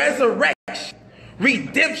effect resurrection,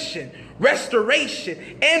 redemption,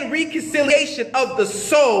 restoration, and reconciliation of the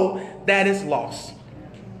soul that is lost.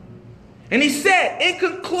 And he said, in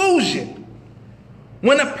conclusion,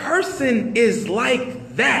 when a person is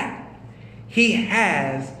like that, he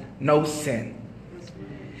has no sin.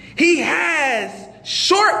 He has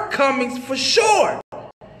shortcomings for sure,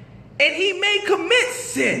 and he may commit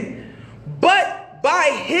sin, but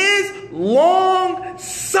by his long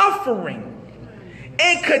suffering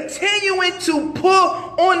and continuing to pull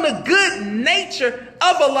on the good nature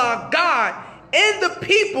of Allah God in the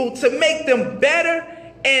people to make them better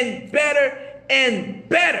and better and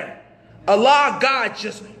better, Allah God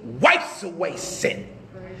just wipes away sin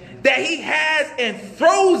that he has and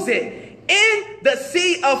throws it in the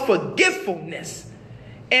sea of forgetfulness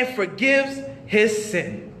and forgives his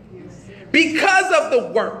sin. Because of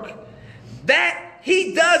the work that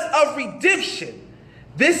he does of redemption,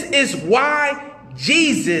 this is why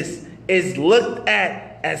Jesus is looked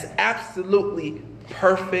at as absolutely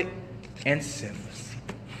perfect and sinless.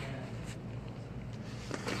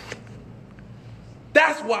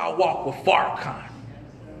 That's why I walk with Farrakhan,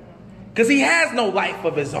 because he has no life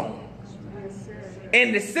of his own.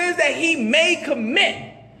 And the sins that he may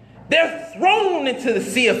commit, they're thrown into the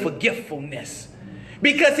sea of forgetfulness,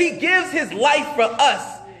 because he gives his life for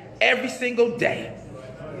us every single day.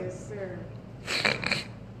 Yes, sir.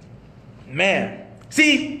 Man,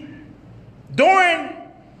 see, during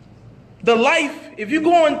the life, if you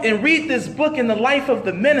go and read this book in the life of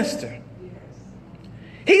the minister,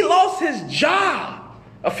 he lost his job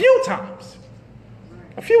a few times.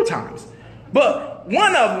 But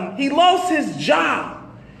one of them, he lost his job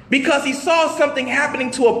because he saw something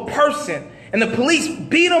happening to a person, and the police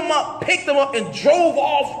beat him up, picked him up, and drove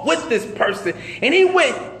off with this person. And he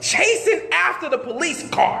went chasing after the police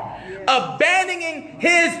car, abandoning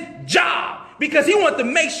his job because he wanted to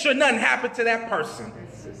make sure nothing happened to that person.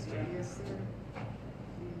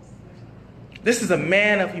 This is a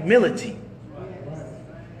man of humility.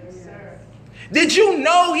 Did you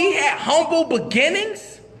know he had humble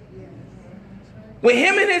beginnings? With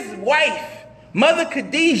him and his wife, Mother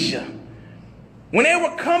Khadijah, when they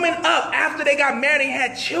were coming up after they got married and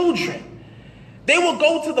had children, they would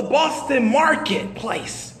go to the Boston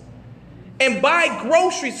marketplace and buy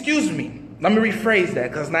groceries. Excuse me, let me rephrase that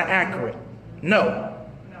because it's not accurate. No.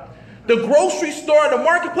 The grocery store, the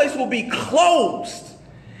marketplace will be closed.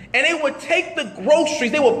 And they would take the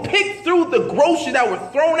groceries, they would pick through the groceries that were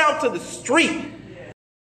thrown out to the street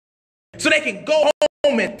so they can go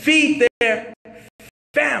home and feed their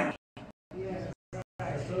family.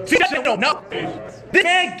 See, you don't know. This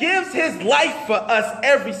man gives his life for us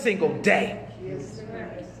every single day.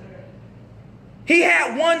 He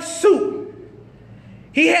had one suit.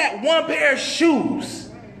 He had one pair of shoes.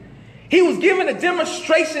 He was given a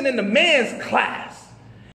demonstration in the men's class.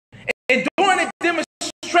 And during the demonstration,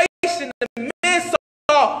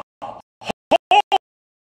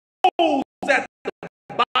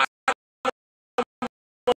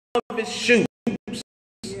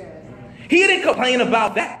 complain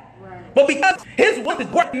about that. But because his one is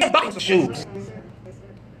working in box shoes.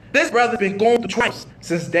 This brother's been going through trials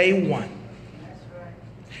since day one.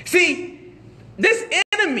 See, this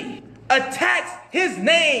enemy attacks his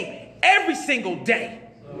name every single day.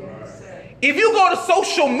 If you go to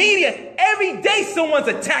social media, every day someone's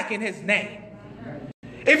attacking his name.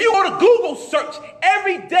 If you go to Google search,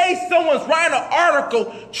 every day someone's writing an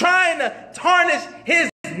article trying to tarnish his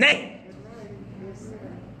name.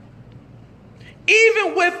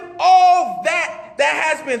 Even with all that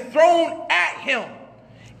has been thrown at him,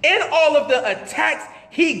 in all of the attacks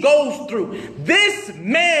he goes through, this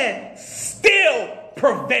man still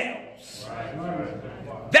prevails.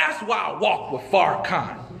 That's why I walk with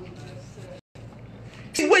Farrakhan.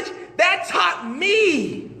 Which that taught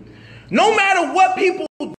me, no matter what people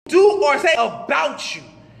do or say about you,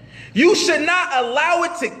 you should not allow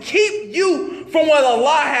it to keep you from what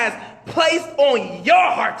Allah has placed on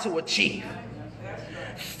your heart to achieve.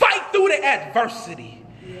 Fight through the adversity.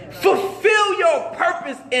 Fulfill your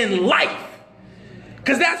purpose in life.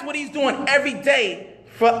 Because that's what he's doing every day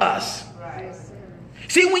for us.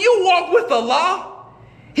 See, when you walk with Allah,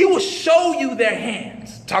 he will show you their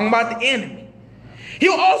hands. Talking about the enemy.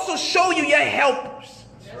 He'll also show you your helpers.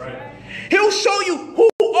 He'll show you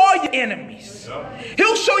who are your enemies.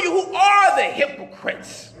 He'll show you who are the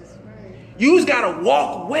hypocrites. You just got to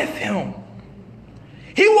walk with him.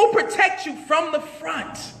 He will protect you from the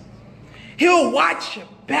front. He'll watch your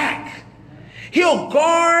back. He'll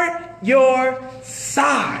guard your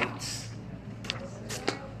sides.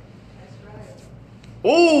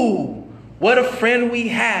 Ooh, what a friend we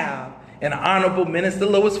have in Honorable Minister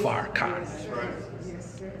Louis Farrakhan,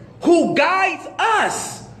 who guides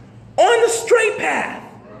us on the straight path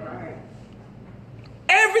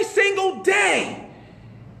every single day.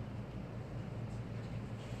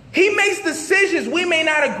 He makes decisions we may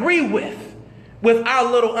not agree with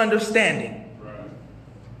our little understanding.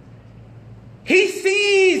 He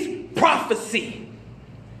sees prophecy.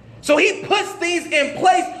 So he puts things in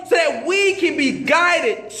place so that we can be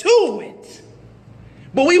guided to it.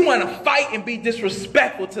 But we want to fight and be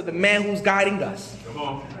disrespectful to the man who's guiding us. Come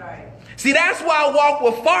on. See, that's why I walk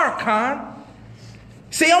with Farrakhan.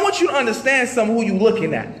 See, I want you to understand who you're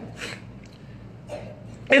looking at.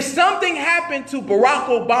 If something happened to Barack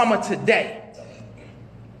Obama today,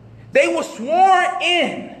 they were sworn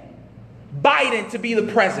in Biden to be the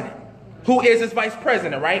president, who is his vice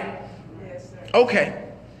president, right? Yes, sir. Okay.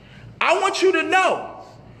 I want you to know,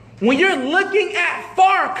 when you're looking at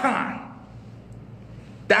Farrakhan,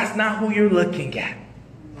 that's not who you're looking at.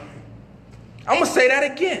 I'm going to say that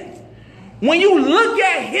again. When you look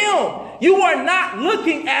at him, you are not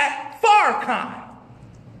looking at Farrakhan.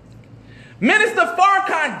 Minister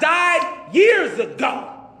Farrakhan died years ago,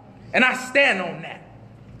 and I stand on that.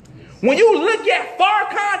 When you look at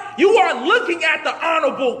Farrakhan, you are looking at the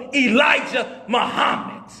Honorable Elijah Muhammad.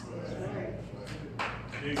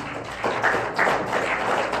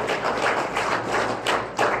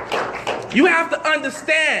 You have to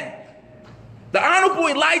understand, the Honorable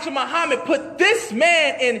Elijah Muhammad put this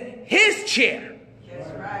man in his chair.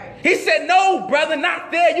 Right. He said, no, brother,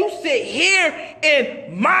 not there. You sit here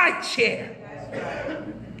in my chair. Right.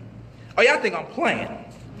 Oh, y'all think I'm playing?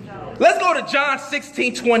 No. Let's go to John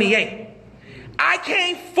 16:28. I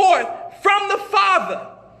came forth from the Father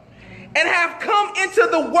and have come into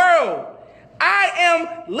the world. I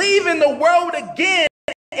am leaving the world again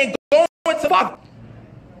and going to the Father.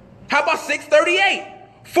 How about 6:38?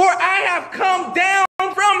 For I have come down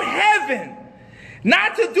from heaven,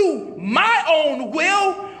 not to do my own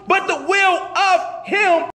will, but the will of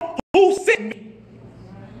him who sent me.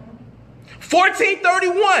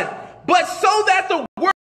 14:31. But so that the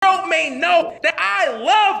world may know that I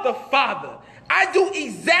love the Father, I do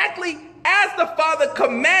exactly as the Father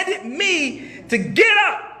commanded me to get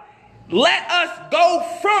up. Let us go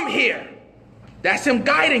from here. That's him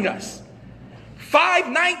guiding us.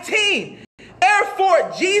 5:19.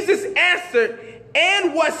 Therefore Jesus answered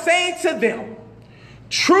and was saying to them,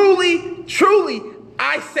 truly, truly,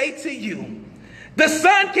 I say to you, the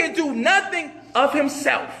Son can do nothing of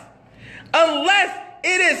himself unless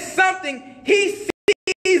it is something he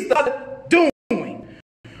sees the Father doing.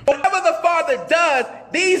 Whatever the Father does,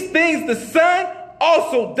 these things the Son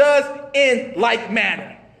also does in like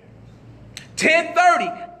manner. 10:30.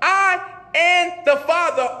 I and the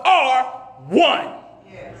Father are one.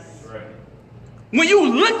 Yes. Right. When you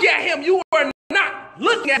look at him, you are not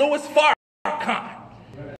looking at Louis Farrakhan.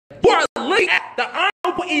 You are looking at the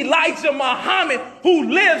Honorable Elijah Muhammad, who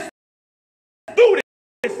lives through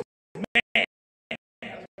this man.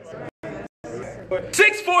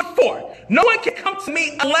 6:44. No one can come to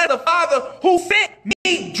me unless the Father who sent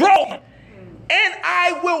me draw him, and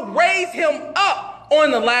I will raise him up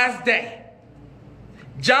on the last day.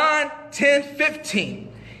 John 10:15.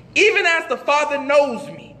 Even as the Father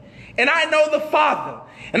knows me, and I know the Father,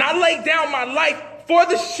 and I lay down my life for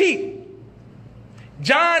the sheep.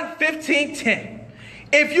 John 15:10.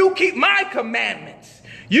 If you keep my commandments,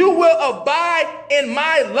 you will abide in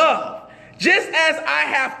my love, just as I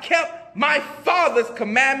have kept my Father's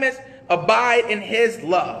commandments, abide in his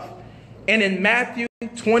love. And in Matthew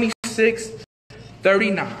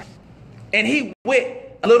 26:39. And he went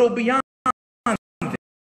a little beyond them,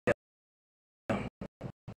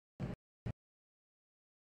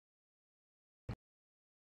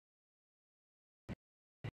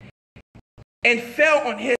 and fell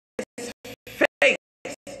on his face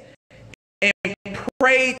and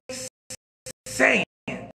prayed, saying,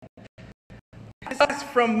 "As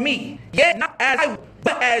from me, yet not as I will,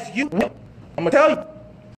 but as you will." I'm going to tell you.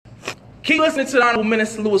 Keep listening to the Honorable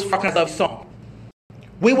Minister Louis Farrakhan's song.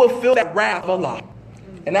 We will feel that wrath of Allah.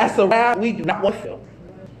 And that's the wrath we do not want to feel.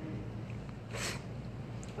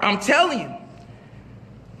 I'm telling you,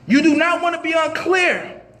 you do not want to be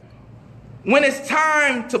unclear when it's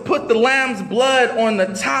time to put the lamb's blood on the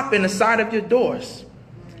top and the side of your doors.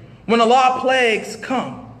 When the law plagues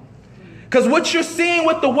come. Because what you're seeing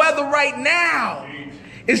with the weather right now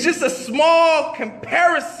is just a small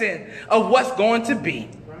comparison of what's going to be.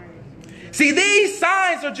 See, these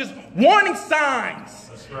signs are just warning signs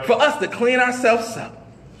for us to clean ourselves up.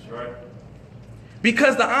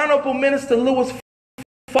 Because the Honorable Minister Louis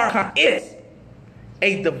Farrakhan is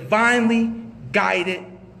a divinely guided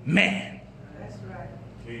man.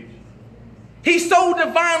 He's so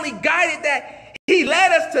divinely guided that he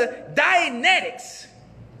led us to Dianetics.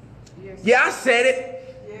 Yeah, I said it.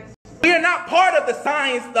 We are not part of the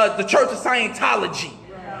Church of Scientology.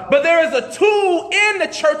 But there is a tool in the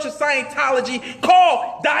Church of Scientology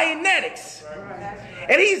called Dianetics.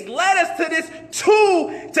 And he's led us to this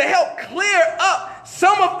tool to help clear up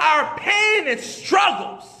some of our pain and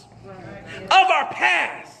struggles of our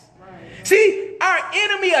past. See, our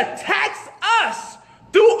enemy attacks us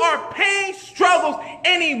through our pain, struggles,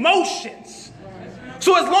 and emotions.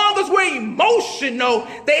 So as long as we're emotional,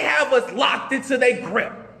 they have us locked into their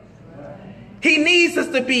grip. He needs us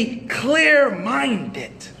to be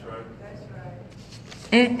clear-minded.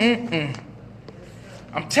 I'm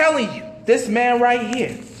telling you, this man right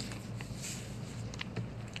here,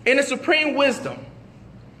 in the supreme wisdom,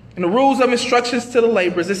 in the rules of instructions to the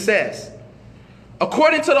laborers, it says,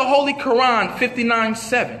 according to the Holy Quran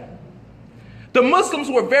 59:7, the Muslims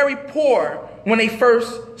were very poor when they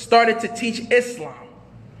first started to teach Islam.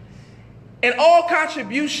 And all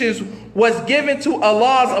contributions was given to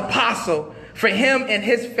Allah's apostle for him and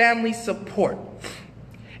his family's support.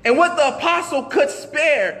 And what the apostle could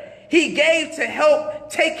spare, he gave to help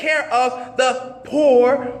take care of the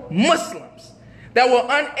poor Muslims that were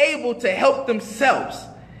unable to help themselves.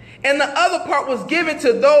 And the other part was given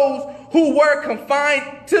to those who were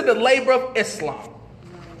confined to the labor of Islam.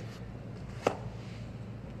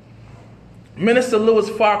 Minister Louis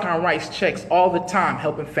Farrakhan writes checks all the time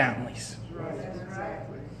helping families.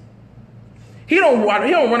 He don't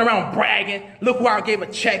run around bragging, look who I gave a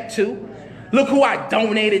check to. Look who I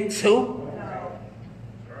donated to.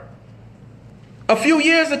 A few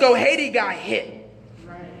years ago, Haiti got hit.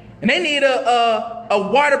 And they need a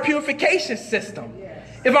water purification system.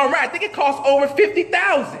 If I'm right, I think it costs over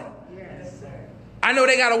 $50,000. I know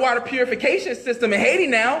they got a water purification system in Haiti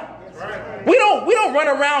now. We don't run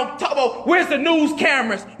around talk about where's the news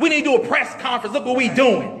cameras. We need to do a press conference. Look what we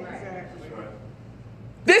doing.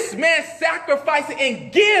 This man sacrifices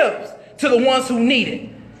and gives to the ones who need it.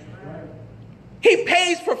 He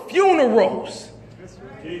pays for funerals.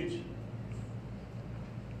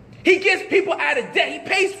 He gets people out of debt. He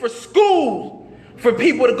pays for schools for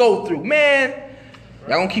people to go through. Man,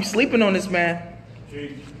 y'all gonna keep sleeping on this man.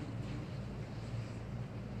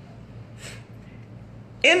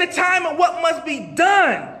 In the time of what must be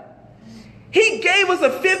done, he gave us a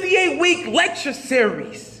 58-week lecture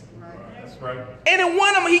series. And in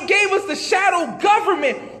one of them, he gave us the shadow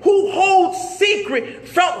government who holds secrets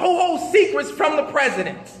from the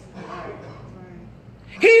president.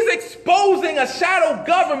 He's exposing a shadow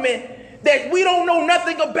government that we don't know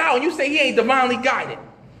nothing about. And you say he ain't divinely guided.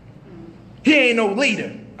 He ain't no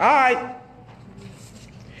leader. All right.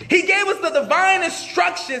 He gave us the divine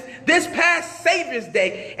instructions this past Savior's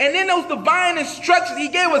Day. And in those divine instructions, he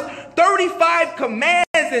gave us 35 commands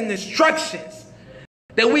and instructions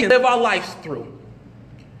that we live our lives through.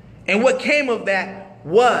 And what came of that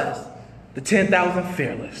was the 10,000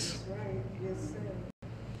 fearless.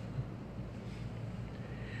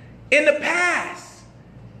 In the past,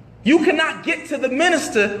 you cannot get to the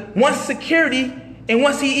minister once security and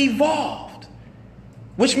once he evolved,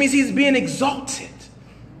 which means he's being exalted.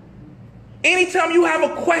 Anytime you have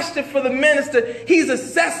a question for the minister, he's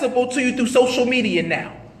accessible to you through social media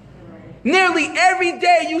now. Nearly every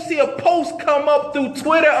day you see a post come up through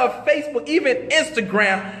Twitter or Facebook, even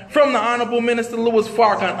Instagram, from the Honorable Minister Louis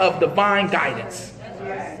Farrakhan of divine guidance.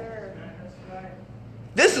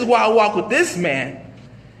 This is why I walk with this man.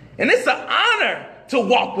 And it's an honor to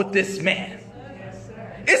walk with this man.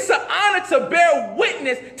 It's an honor to bear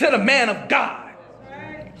witness to the man of God.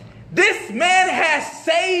 This man has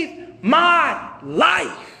saved my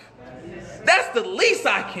life. That's the least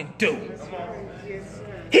I can do.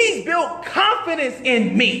 He's built confidence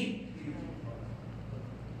in me.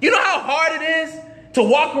 You know how hard it is to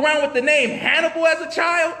walk around with the name Hannibal as a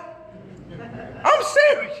child? I'm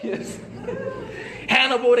serious.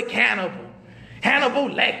 Hannibal the cannibal. Hannibal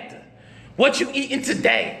Lecter. What you eating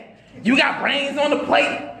today? You got brains on the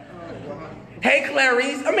plate? Hey,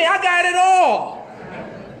 Clarice. I mean, I got it all.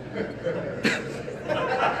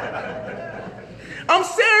 I'm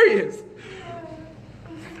serious.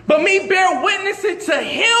 But me bear witnessing to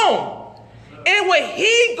him and what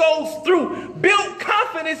he goes through built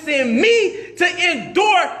confidence in me to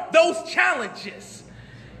endure those challenges.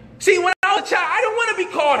 See, when I was a child, I didn't want to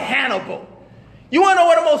be called Hannibal. You want to know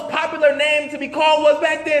what the most popular name to be called was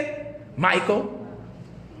back then? Michael.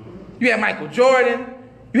 You had Michael Jordan.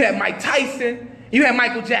 You had Mike Tyson. You had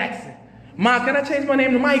Michael Jackson. Mom, can I change my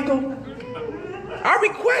name to Michael? I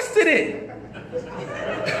requested it.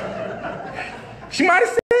 She might have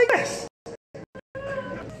said yes.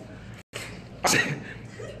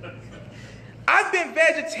 I've been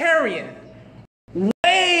vegetarian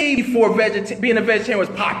way before being a vegetarian was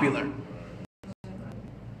popular.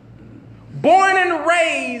 Born and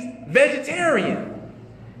raised vegetarian.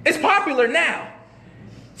 It's popular now.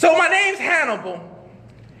 So my name's Hannibal,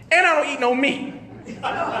 and I don't eat no meat.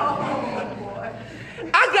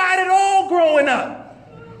 I got it all growing up.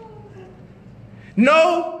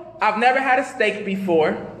 No, I've never had a steak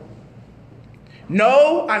before.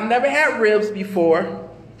 No, I've never had ribs before.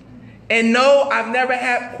 And no, I've never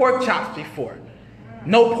had pork chops before.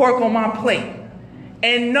 No pork on my plate.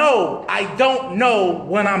 And no, I don't know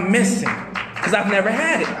what I'm missing because I've never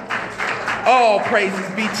had it. All praises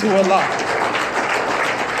be to Allah.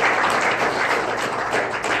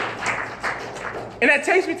 And that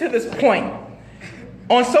takes me to this point.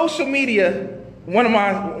 On social media, one of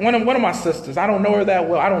my sisters, I don't know her that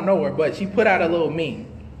well, I don't know her, but she put out a little meme,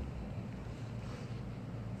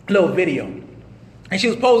 a little video. And she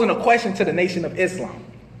was posing a question to the Nation of Islam.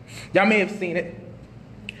 Y'all may have seen it.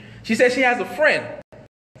 She said she has a friend.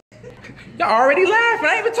 Y'all already laughing,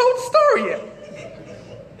 I ain't even told the story yet.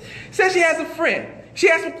 Said she has a friend. She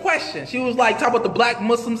asked some questions. She was like, talk about the black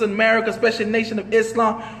Muslims in America, especially the Nation of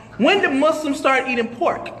Islam. When did Muslims start eating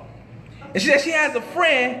pork? And she said she has a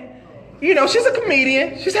friend, you know, she's a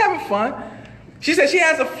comedian, she's having fun. She said she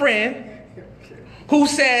has a friend who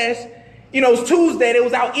says, you know, it's Tuesday, they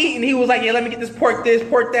was out eating, he was like, yeah, let me get this pork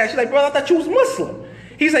that. She's like, brother, I thought you was Muslim.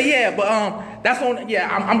 He said, yeah, but that's on, yeah,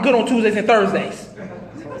 I'm good on Tuesdays and Thursdays.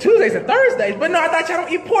 Tuesdays and Thursdays? But no, I thought y'all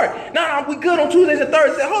don't eat pork. No, we good on Tuesdays and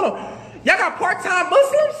Thursdays. Hold on, y'all got part-time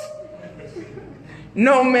Muslims?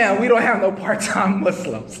 No, man, we don't have no part-time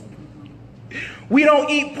Muslims. We don't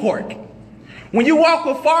eat pork. When you walk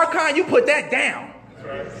with Farrakhan, you put that down.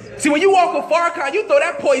 See, when you walk with Farrakhan, you throw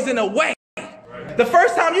that poison away. The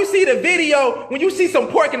first time you see the video, when you see some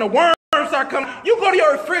pork and the worms start coming, you go to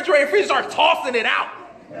your refrigerator and start tossing it out.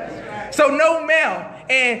 So no, ma'am.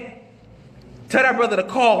 And tell that brother to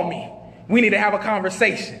call me. We need to have a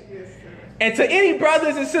conversation. And to any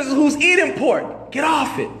brothers and sisters who's eating pork, get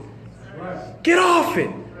off it. Get off it.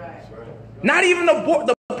 Not even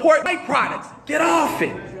the pork products. Get off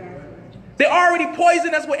it. They already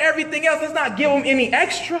poisoned us with everything else. Let's not give them any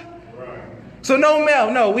extra. So no, Mel,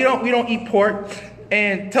 no, we don't eat pork.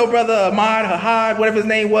 And tell brother Ahmad, Hahad, whatever his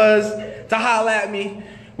name was, to holler at me.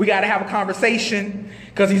 We got to have a conversation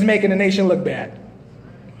because he's making the nation look bad.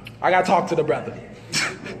 I got to talk to the brother.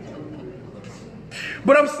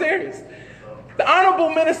 But I'm serious. The Honorable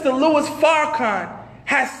Minister Louis Farrakhan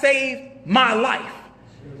has saved my life.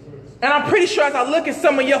 And I'm pretty sure as I look at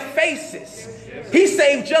some of your faces, he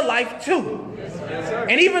saved your life too.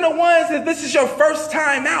 And even the ones that this is your first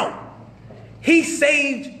time out, he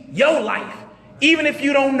saved your life, even if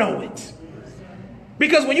you don't know it.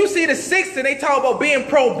 Because when you see the sixth and they talk about being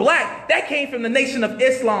pro-black, that came from the Nation of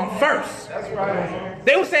Islam first. That's right.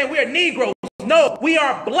 They were saying we are Negroes. No, we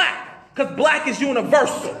are black, because black is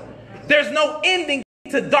universal. There's no ending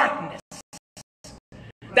to darkness.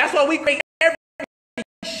 That's why we create every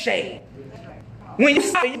shade. When you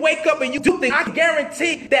wake up and you do things, I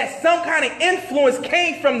guarantee that some kind of influence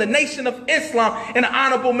came from the Nation of Islam and the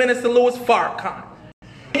Honorable Minister Louis Farrakhan.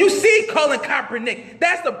 You see Colin Kaepernick,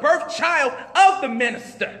 that's the birth child of the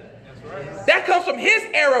minister. That comes from his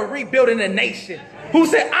era of rebuilding the nation, who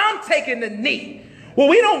said, I'm taking the knee. Well,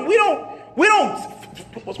 we don't,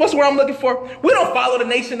 what's the word I'm looking for? We don't follow the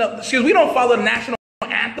we don't follow the national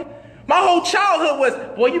anthem. My whole childhood was,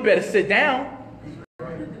 boy, you better sit down.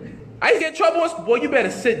 I used to get in trouble with, boy, you better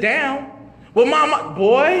sit down. Well, mama,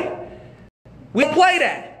 boy, we don't play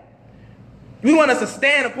that. We want us to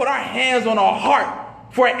stand and put our hands on our heart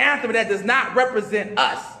for an anthem that does not represent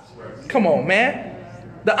us. Come on, man.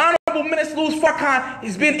 The Honorable Minister Louis Farrakhan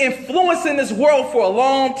has been influencing this world for a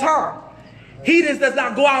long time. He just does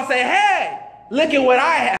not go out and say, hey, look at what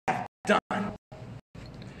I have done.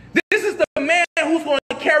 This is the man who's going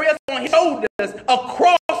to carry us on his shoulders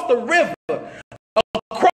across the river,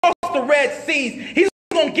 across the Red Seas. He's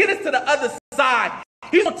going to get us to the other side.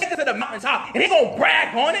 He's going to take us to the mountaintop, and he's going to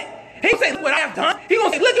brag on it. He's going to say, look what I have done. He's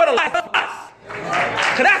going to say, look at what life of us.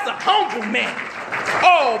 Because that's a humble man.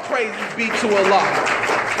 All praises be to Allah.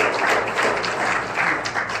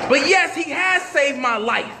 But yes, he has saved my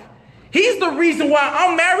life. He's the reason why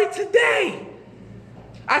I'm married today.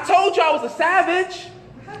 I told you I was a savage.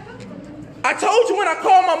 I told you when I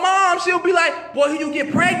call my mom, she'll be like, boy, who you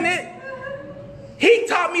get pregnant? He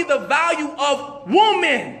taught me the value of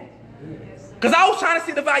woman. Because I was trying to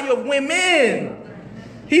see the value of women.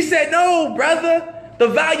 He said, no, brother, the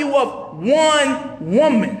value of one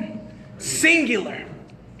woman. Singular.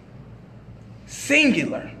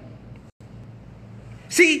 Singular.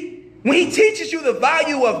 See, when he teaches you the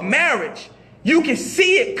value of marriage, you can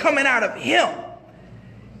see it coming out of him.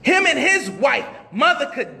 Him and his wife, Mother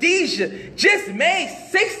Khadijah, just made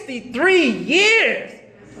 63 years.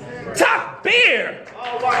 Takbir.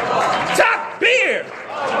 Takbir.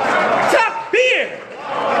 Takbir.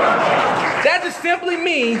 That just simply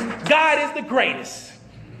means God is the greatest.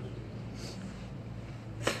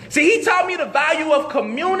 See, he taught me the value of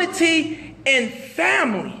community and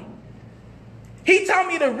family. He taught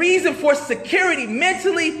me the reason for security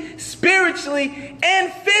mentally, spiritually,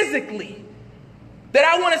 and physically. That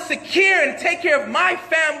I want to secure and take care of my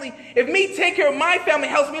family. If me take care of my family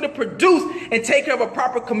helps me to produce and take care of a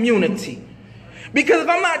proper community. Because if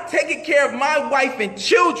I'm not taking care of my wife and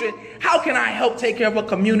children, how can I help take care of a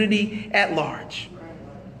community at large?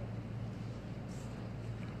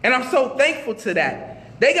 And I'm so thankful to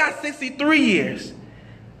that. They got 63 years.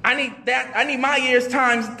 I need that. I need my years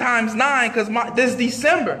times 9 because this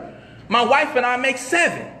December, my wife and I make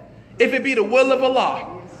 7. If it be the will of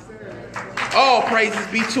Allah. All praises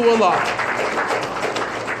be to Allah.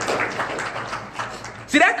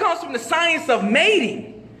 See, that comes from the science of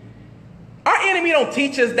mating. Our enemy don't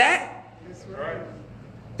teach us that.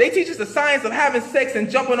 They teach us the science of having sex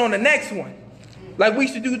and jumping on the next one, like we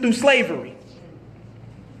used to do through slavery.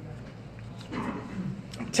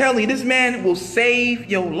 I'm telling you, this man will save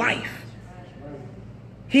your life.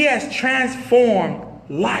 He has transformed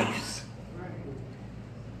lives.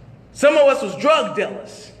 Some of us was drug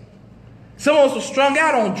dealers. Some of us was strung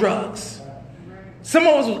out on drugs. Some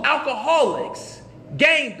of us was alcoholics,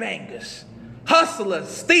 gangbangers,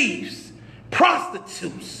 hustlers, thieves,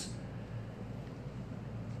 prostitutes.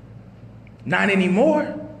 Not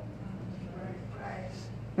anymore.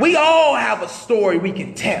 We all have a story we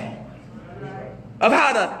can tell of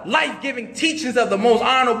how the life-giving teachings of the most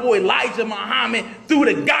honorable Elijah Muhammad through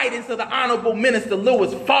the guidance of the honorable minister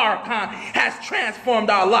Louis Farrakhan has transformed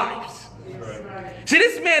our lives. See,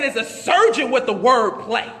 this man is a surgeon with the word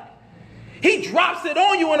play. He drops it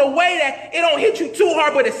on you in a way that it don't hit you too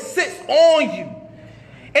hard, but it sits on you.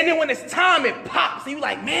 And then when it's time, it pops. And you're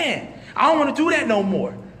like, man, I don't want to do that no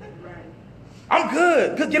more. I'm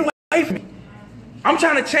good. Get away from me. I'm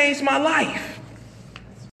trying to change my life.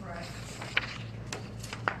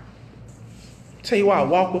 Tell you why I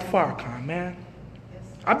walk with Farrakhan, man.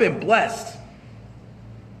 I've been blessed.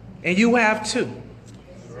 And you have too.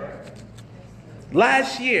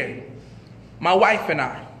 Last year, my wife and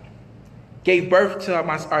I gave birth to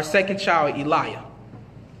our second child, Elijah.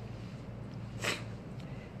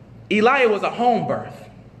 Elijah was a home birth.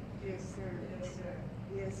 Yes, sir. Yes, sir.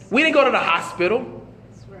 Yes. We didn't go to the hospital.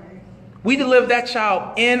 That's right. We delivered that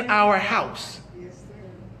child in our house. Yes, sir.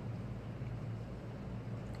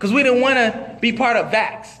 Because we didn't want to be part of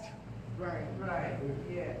Vaxxed. Right, right.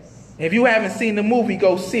 Yes. If you haven't seen the movie,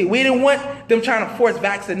 go see it. We didn't want them trying to force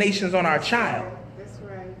vaccinations on our child. That's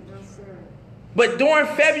right. Yes, sir. But during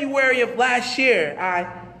February of last year,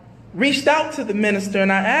 I reached out to the minister and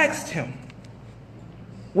I asked him,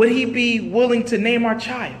 would he be willing to name our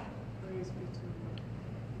child?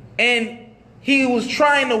 And he was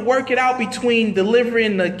trying to work it out between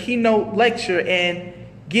delivering the keynote lecture and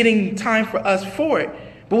getting time for us for it.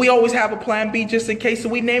 But we always have a plan B just in case, so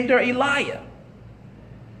we named her Elijah.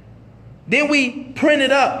 Then we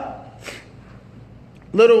printed up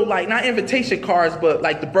little, like, not invitation cards, but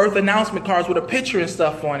like the birth announcement cards with a picture and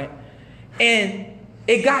stuff on it. And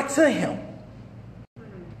it got to him.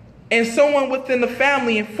 And someone within the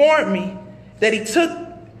family informed me that he took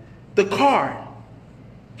the card,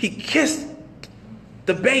 he kissed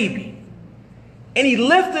the baby, and he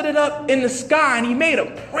lifted it up in the sky and he made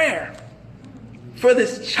a prayer for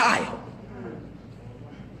this child.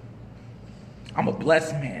 I'm a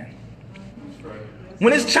blessed man.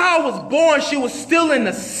 When this child was born, she was still in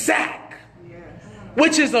the sack,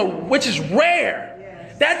 which is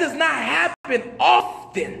rare. That does not happen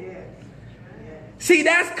often. See,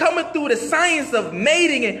 that's coming through the science of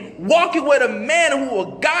mating and walking with a man who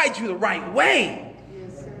will guide you the right way.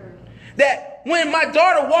 That when my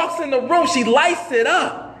daughter walks in the room, she lights it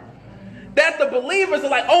up. That the believers are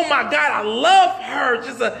like, oh my God, I love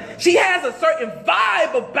her. She has a certain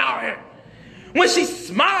vibe about her. When she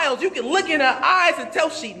smiles, you can look in her eyes and tell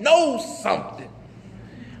she knows something.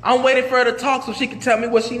 I'm waiting for her to talk so she can tell me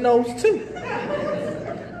what she knows too.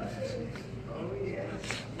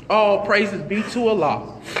 All praises be to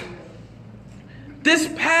Allah. This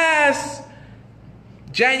past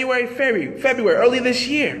January, February, early this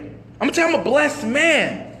year, I'm going to tell you I'm a blessed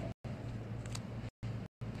man.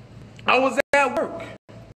 I was at work,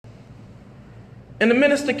 and the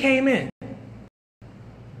minister came in,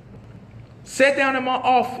 sat down in my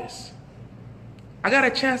office. I got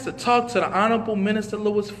a chance to talk to the Honorable Minister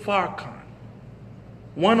Louis Farrakhan,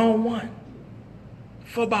 one-on-one,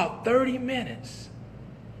 for about 30 minutes.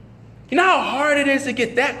 You know how hard it is to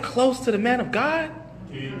get that close to the man of God?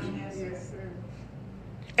 Yes, sir.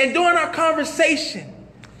 And during our conversation,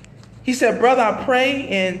 he said, brother, I pray,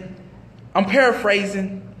 and I'm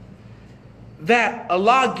paraphrasing, that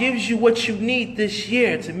Allah gives you what you need this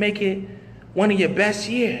year to make it one of your best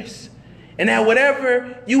years. And that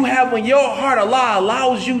whatever you have on your heart, Allah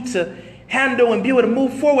allows you to handle and be able to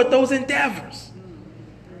move forward with those endeavors.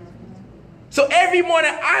 So every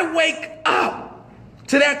morning I wake up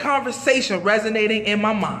to that conversation resonating in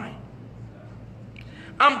my mind.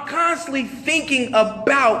 I'm constantly thinking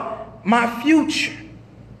about my future.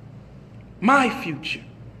 My future.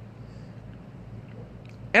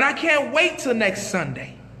 And I can't wait till next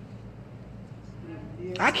Sunday.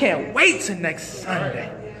 I can't wait till next Sunday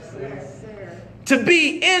to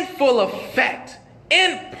be in full effect,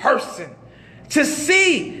 in person, to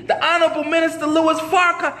see the Honorable Minister Louis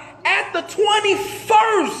Farrakhan at the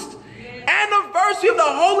 21st anniversary of the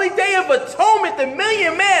Holy Day of Atonement, the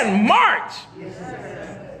Million Man March.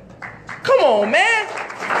 Come on, man.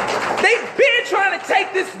 They've been trying to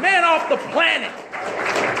take this man off the planet.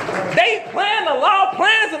 They plan the law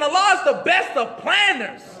plans, and the law is the best of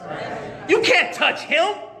planners. You can't touch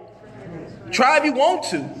him. Try if you want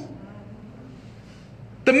to.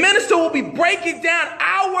 The minister will be breaking down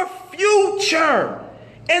our future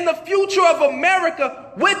and the future of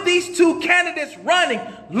America with these two candidates running,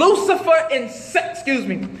 Lucifer and,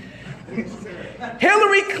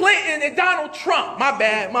 Hillary Clinton and Donald Trump. My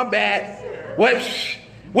bad.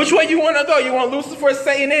 Which way you want to go? You want Lucifer or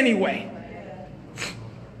Satan anyway?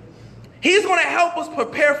 He's going to help us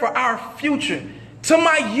prepare for our future. To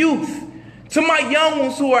my youth, to my young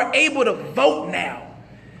ones who are able to vote now.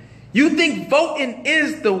 You think voting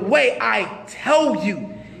is the way? I tell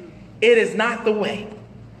you, it is not the way.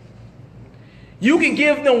 You can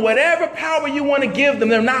give them whatever power you want to give them.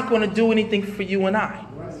 They're not going to do anything for you and I.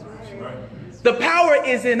 The power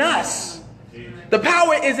is in us. The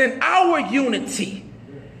power is in our unity.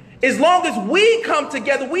 As long as we come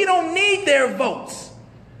together, we don't need their votes.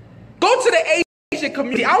 Go to the Asian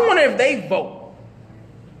community. I wonder if they vote.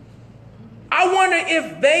 I wonder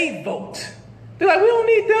if they vote. They're like, we don't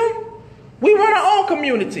need them. We run our own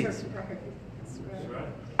community.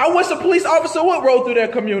 I wish a police officer would roll through their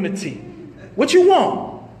community. What you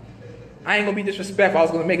want? I ain't going to be disrespectful. I was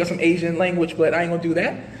going to make up some Asian language, but I ain't going to do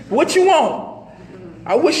that. What you want?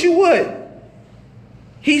 I wish you would.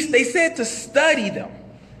 They said to study them.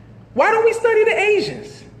 Why don't we study the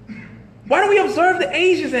Asians? Why don't we observe the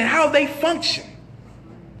Asians and how they function?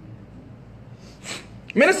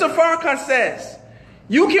 Minister Farrakhan says,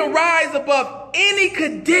 you can rise above any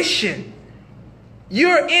condition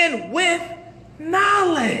you're in with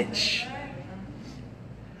knowledge.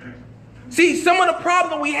 See, some of the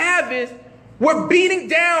problem we have is we're beating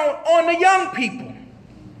down on the young people.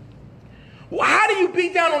 how do you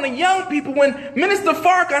beat down on the young people when Minister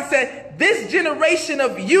Farrakhan said, this generation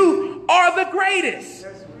of youth are the greatest?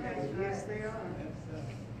 Yes, they are.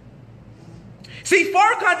 See,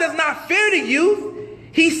 Farrakhan does not fear the youth.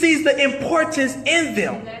 He sees the importance in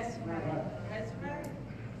them. That's right. That's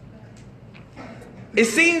right. It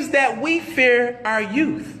seems that we fear our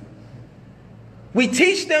youth. We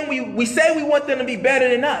teach them, we say we want them to be better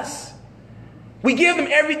than us. We give them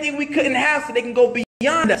everything we couldn't have so they can go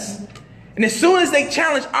beyond us. And as soon as they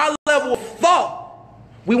challenge our level of thought,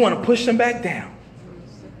 we want to push them back down.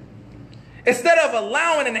 Instead of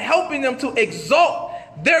allowing and helping them to exalt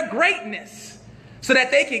their greatness so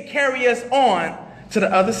that they can carry us on to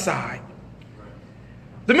the other side.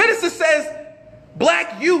 The minister says,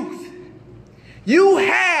 black youth, you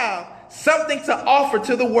have something to offer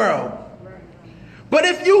to the world. But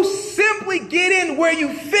if you simply get in where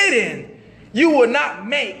you fit in, you will not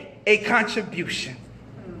make a contribution.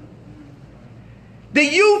 The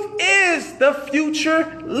youth is the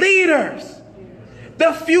future leaders,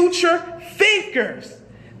 the future thinkers.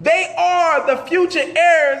 They are the future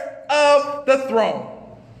heirs of the throne.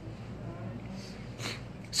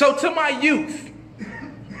 So to my youth,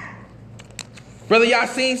 Brother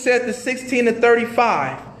Yassine said the 16 to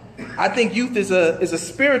 35. I think youth is a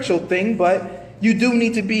spiritual thing, but you do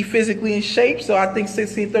need to be physically in shape. So I think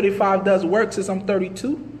 16 to 35 does work since I'm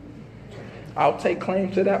 32. I'll take claim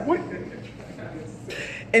to that one.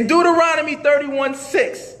 In Deuteronomy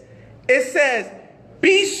 31:6, it says,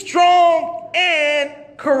 be strong and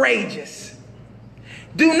courageous.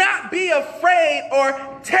 Do not be afraid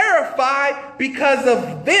or terrified because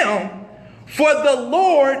of them, for the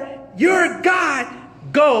Lord your God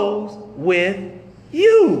goes with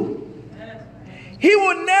you. He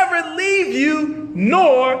will never leave you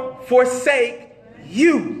nor forsake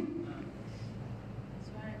you.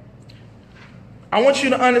 I want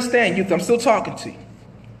you to understand, youth, I'm still talking to you.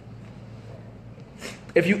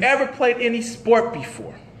 If you ever played any sport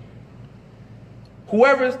before,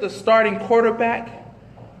 whoever's the starting quarterback,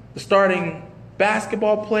 the starting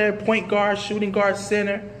basketball player, point guard, shooting guard,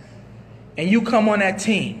 center, and you come on that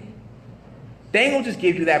team, they ain't gonna just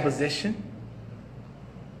give you that position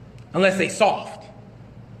unless they soft.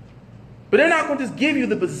 But they're not gonna just give you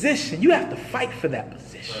the position. You have to fight for that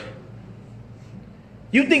position.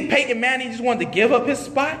 You think Peyton Manning just wanted to give up his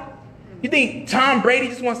spot? You think Tom Brady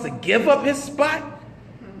just wants to give up his spot?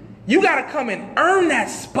 You got to come and earn that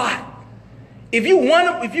spot. If you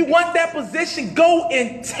want that position, go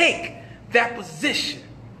and take that position.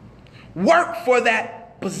 Work for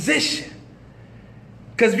that position.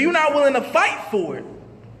 Because if you're not willing to fight for it,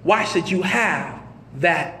 why should you have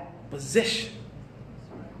that position?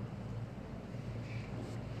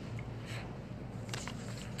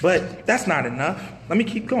 But that's not enough. Let me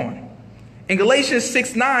keep going. In Galatians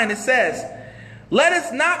 6:9, it says, let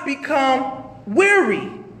us not become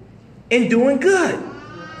weary in doing good.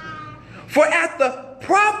 For at the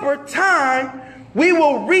proper time, we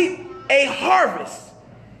will reap a harvest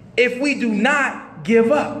if we do not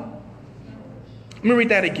give up. Let me read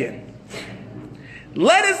that again.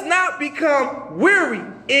 Let us not become weary,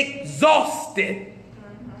 exhausted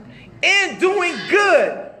in doing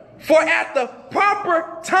good. For at the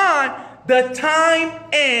proper time, the time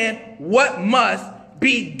and what must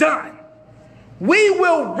be done, we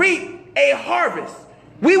will reap a harvest.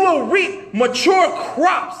 We will reap mature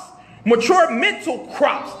crops, mature mental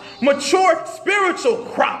crops, mature spiritual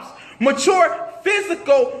crops, mature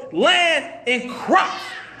physical land and crops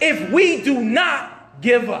if we do not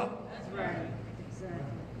give up. That's right.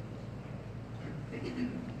 Exactly.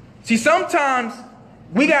 See, sometimes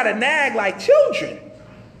we got to nag like children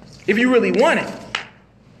if you really want it.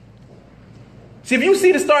 See, if you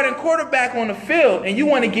see the starting quarterback on the field and you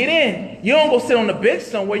want to get in, you don't go sit on the bench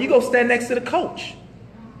somewhere. You go stand next to the coach.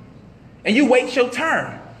 And you wait your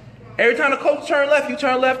turn. Every time the coach turn left, you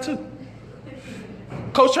turn left too.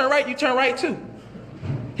 Coach turn right, you turn right too.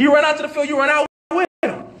 He run out to the field, you run out with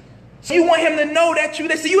him. So you want him to know that you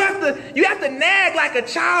there. So you have to nag like a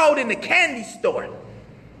child in the candy store.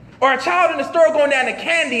 Or a child in the store going down the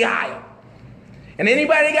candy aisle. And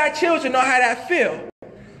anybody that got children know how that feel.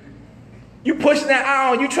 You pushing that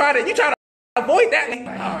aisle and you try to avoid that. Like,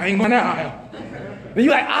 oh, I ain't going that aisle. And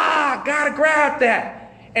you're like, gotta grab that.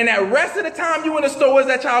 And that rest of the time you in the store, what's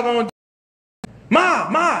that child going to do?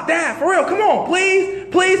 Ma, Dad, for real, come on, please,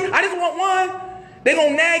 I just want one. They're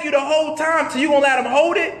going to nag you the whole time till you going to let them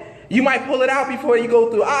hold it. You might pull it out before you go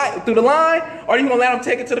through the line, or you going to let them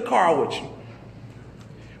take it to the car with you.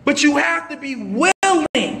 But you have to be willing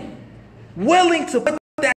to put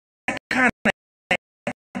that kind of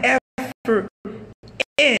effort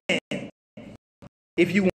in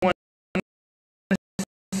if you want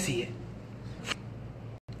see it.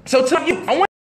 So to you, I want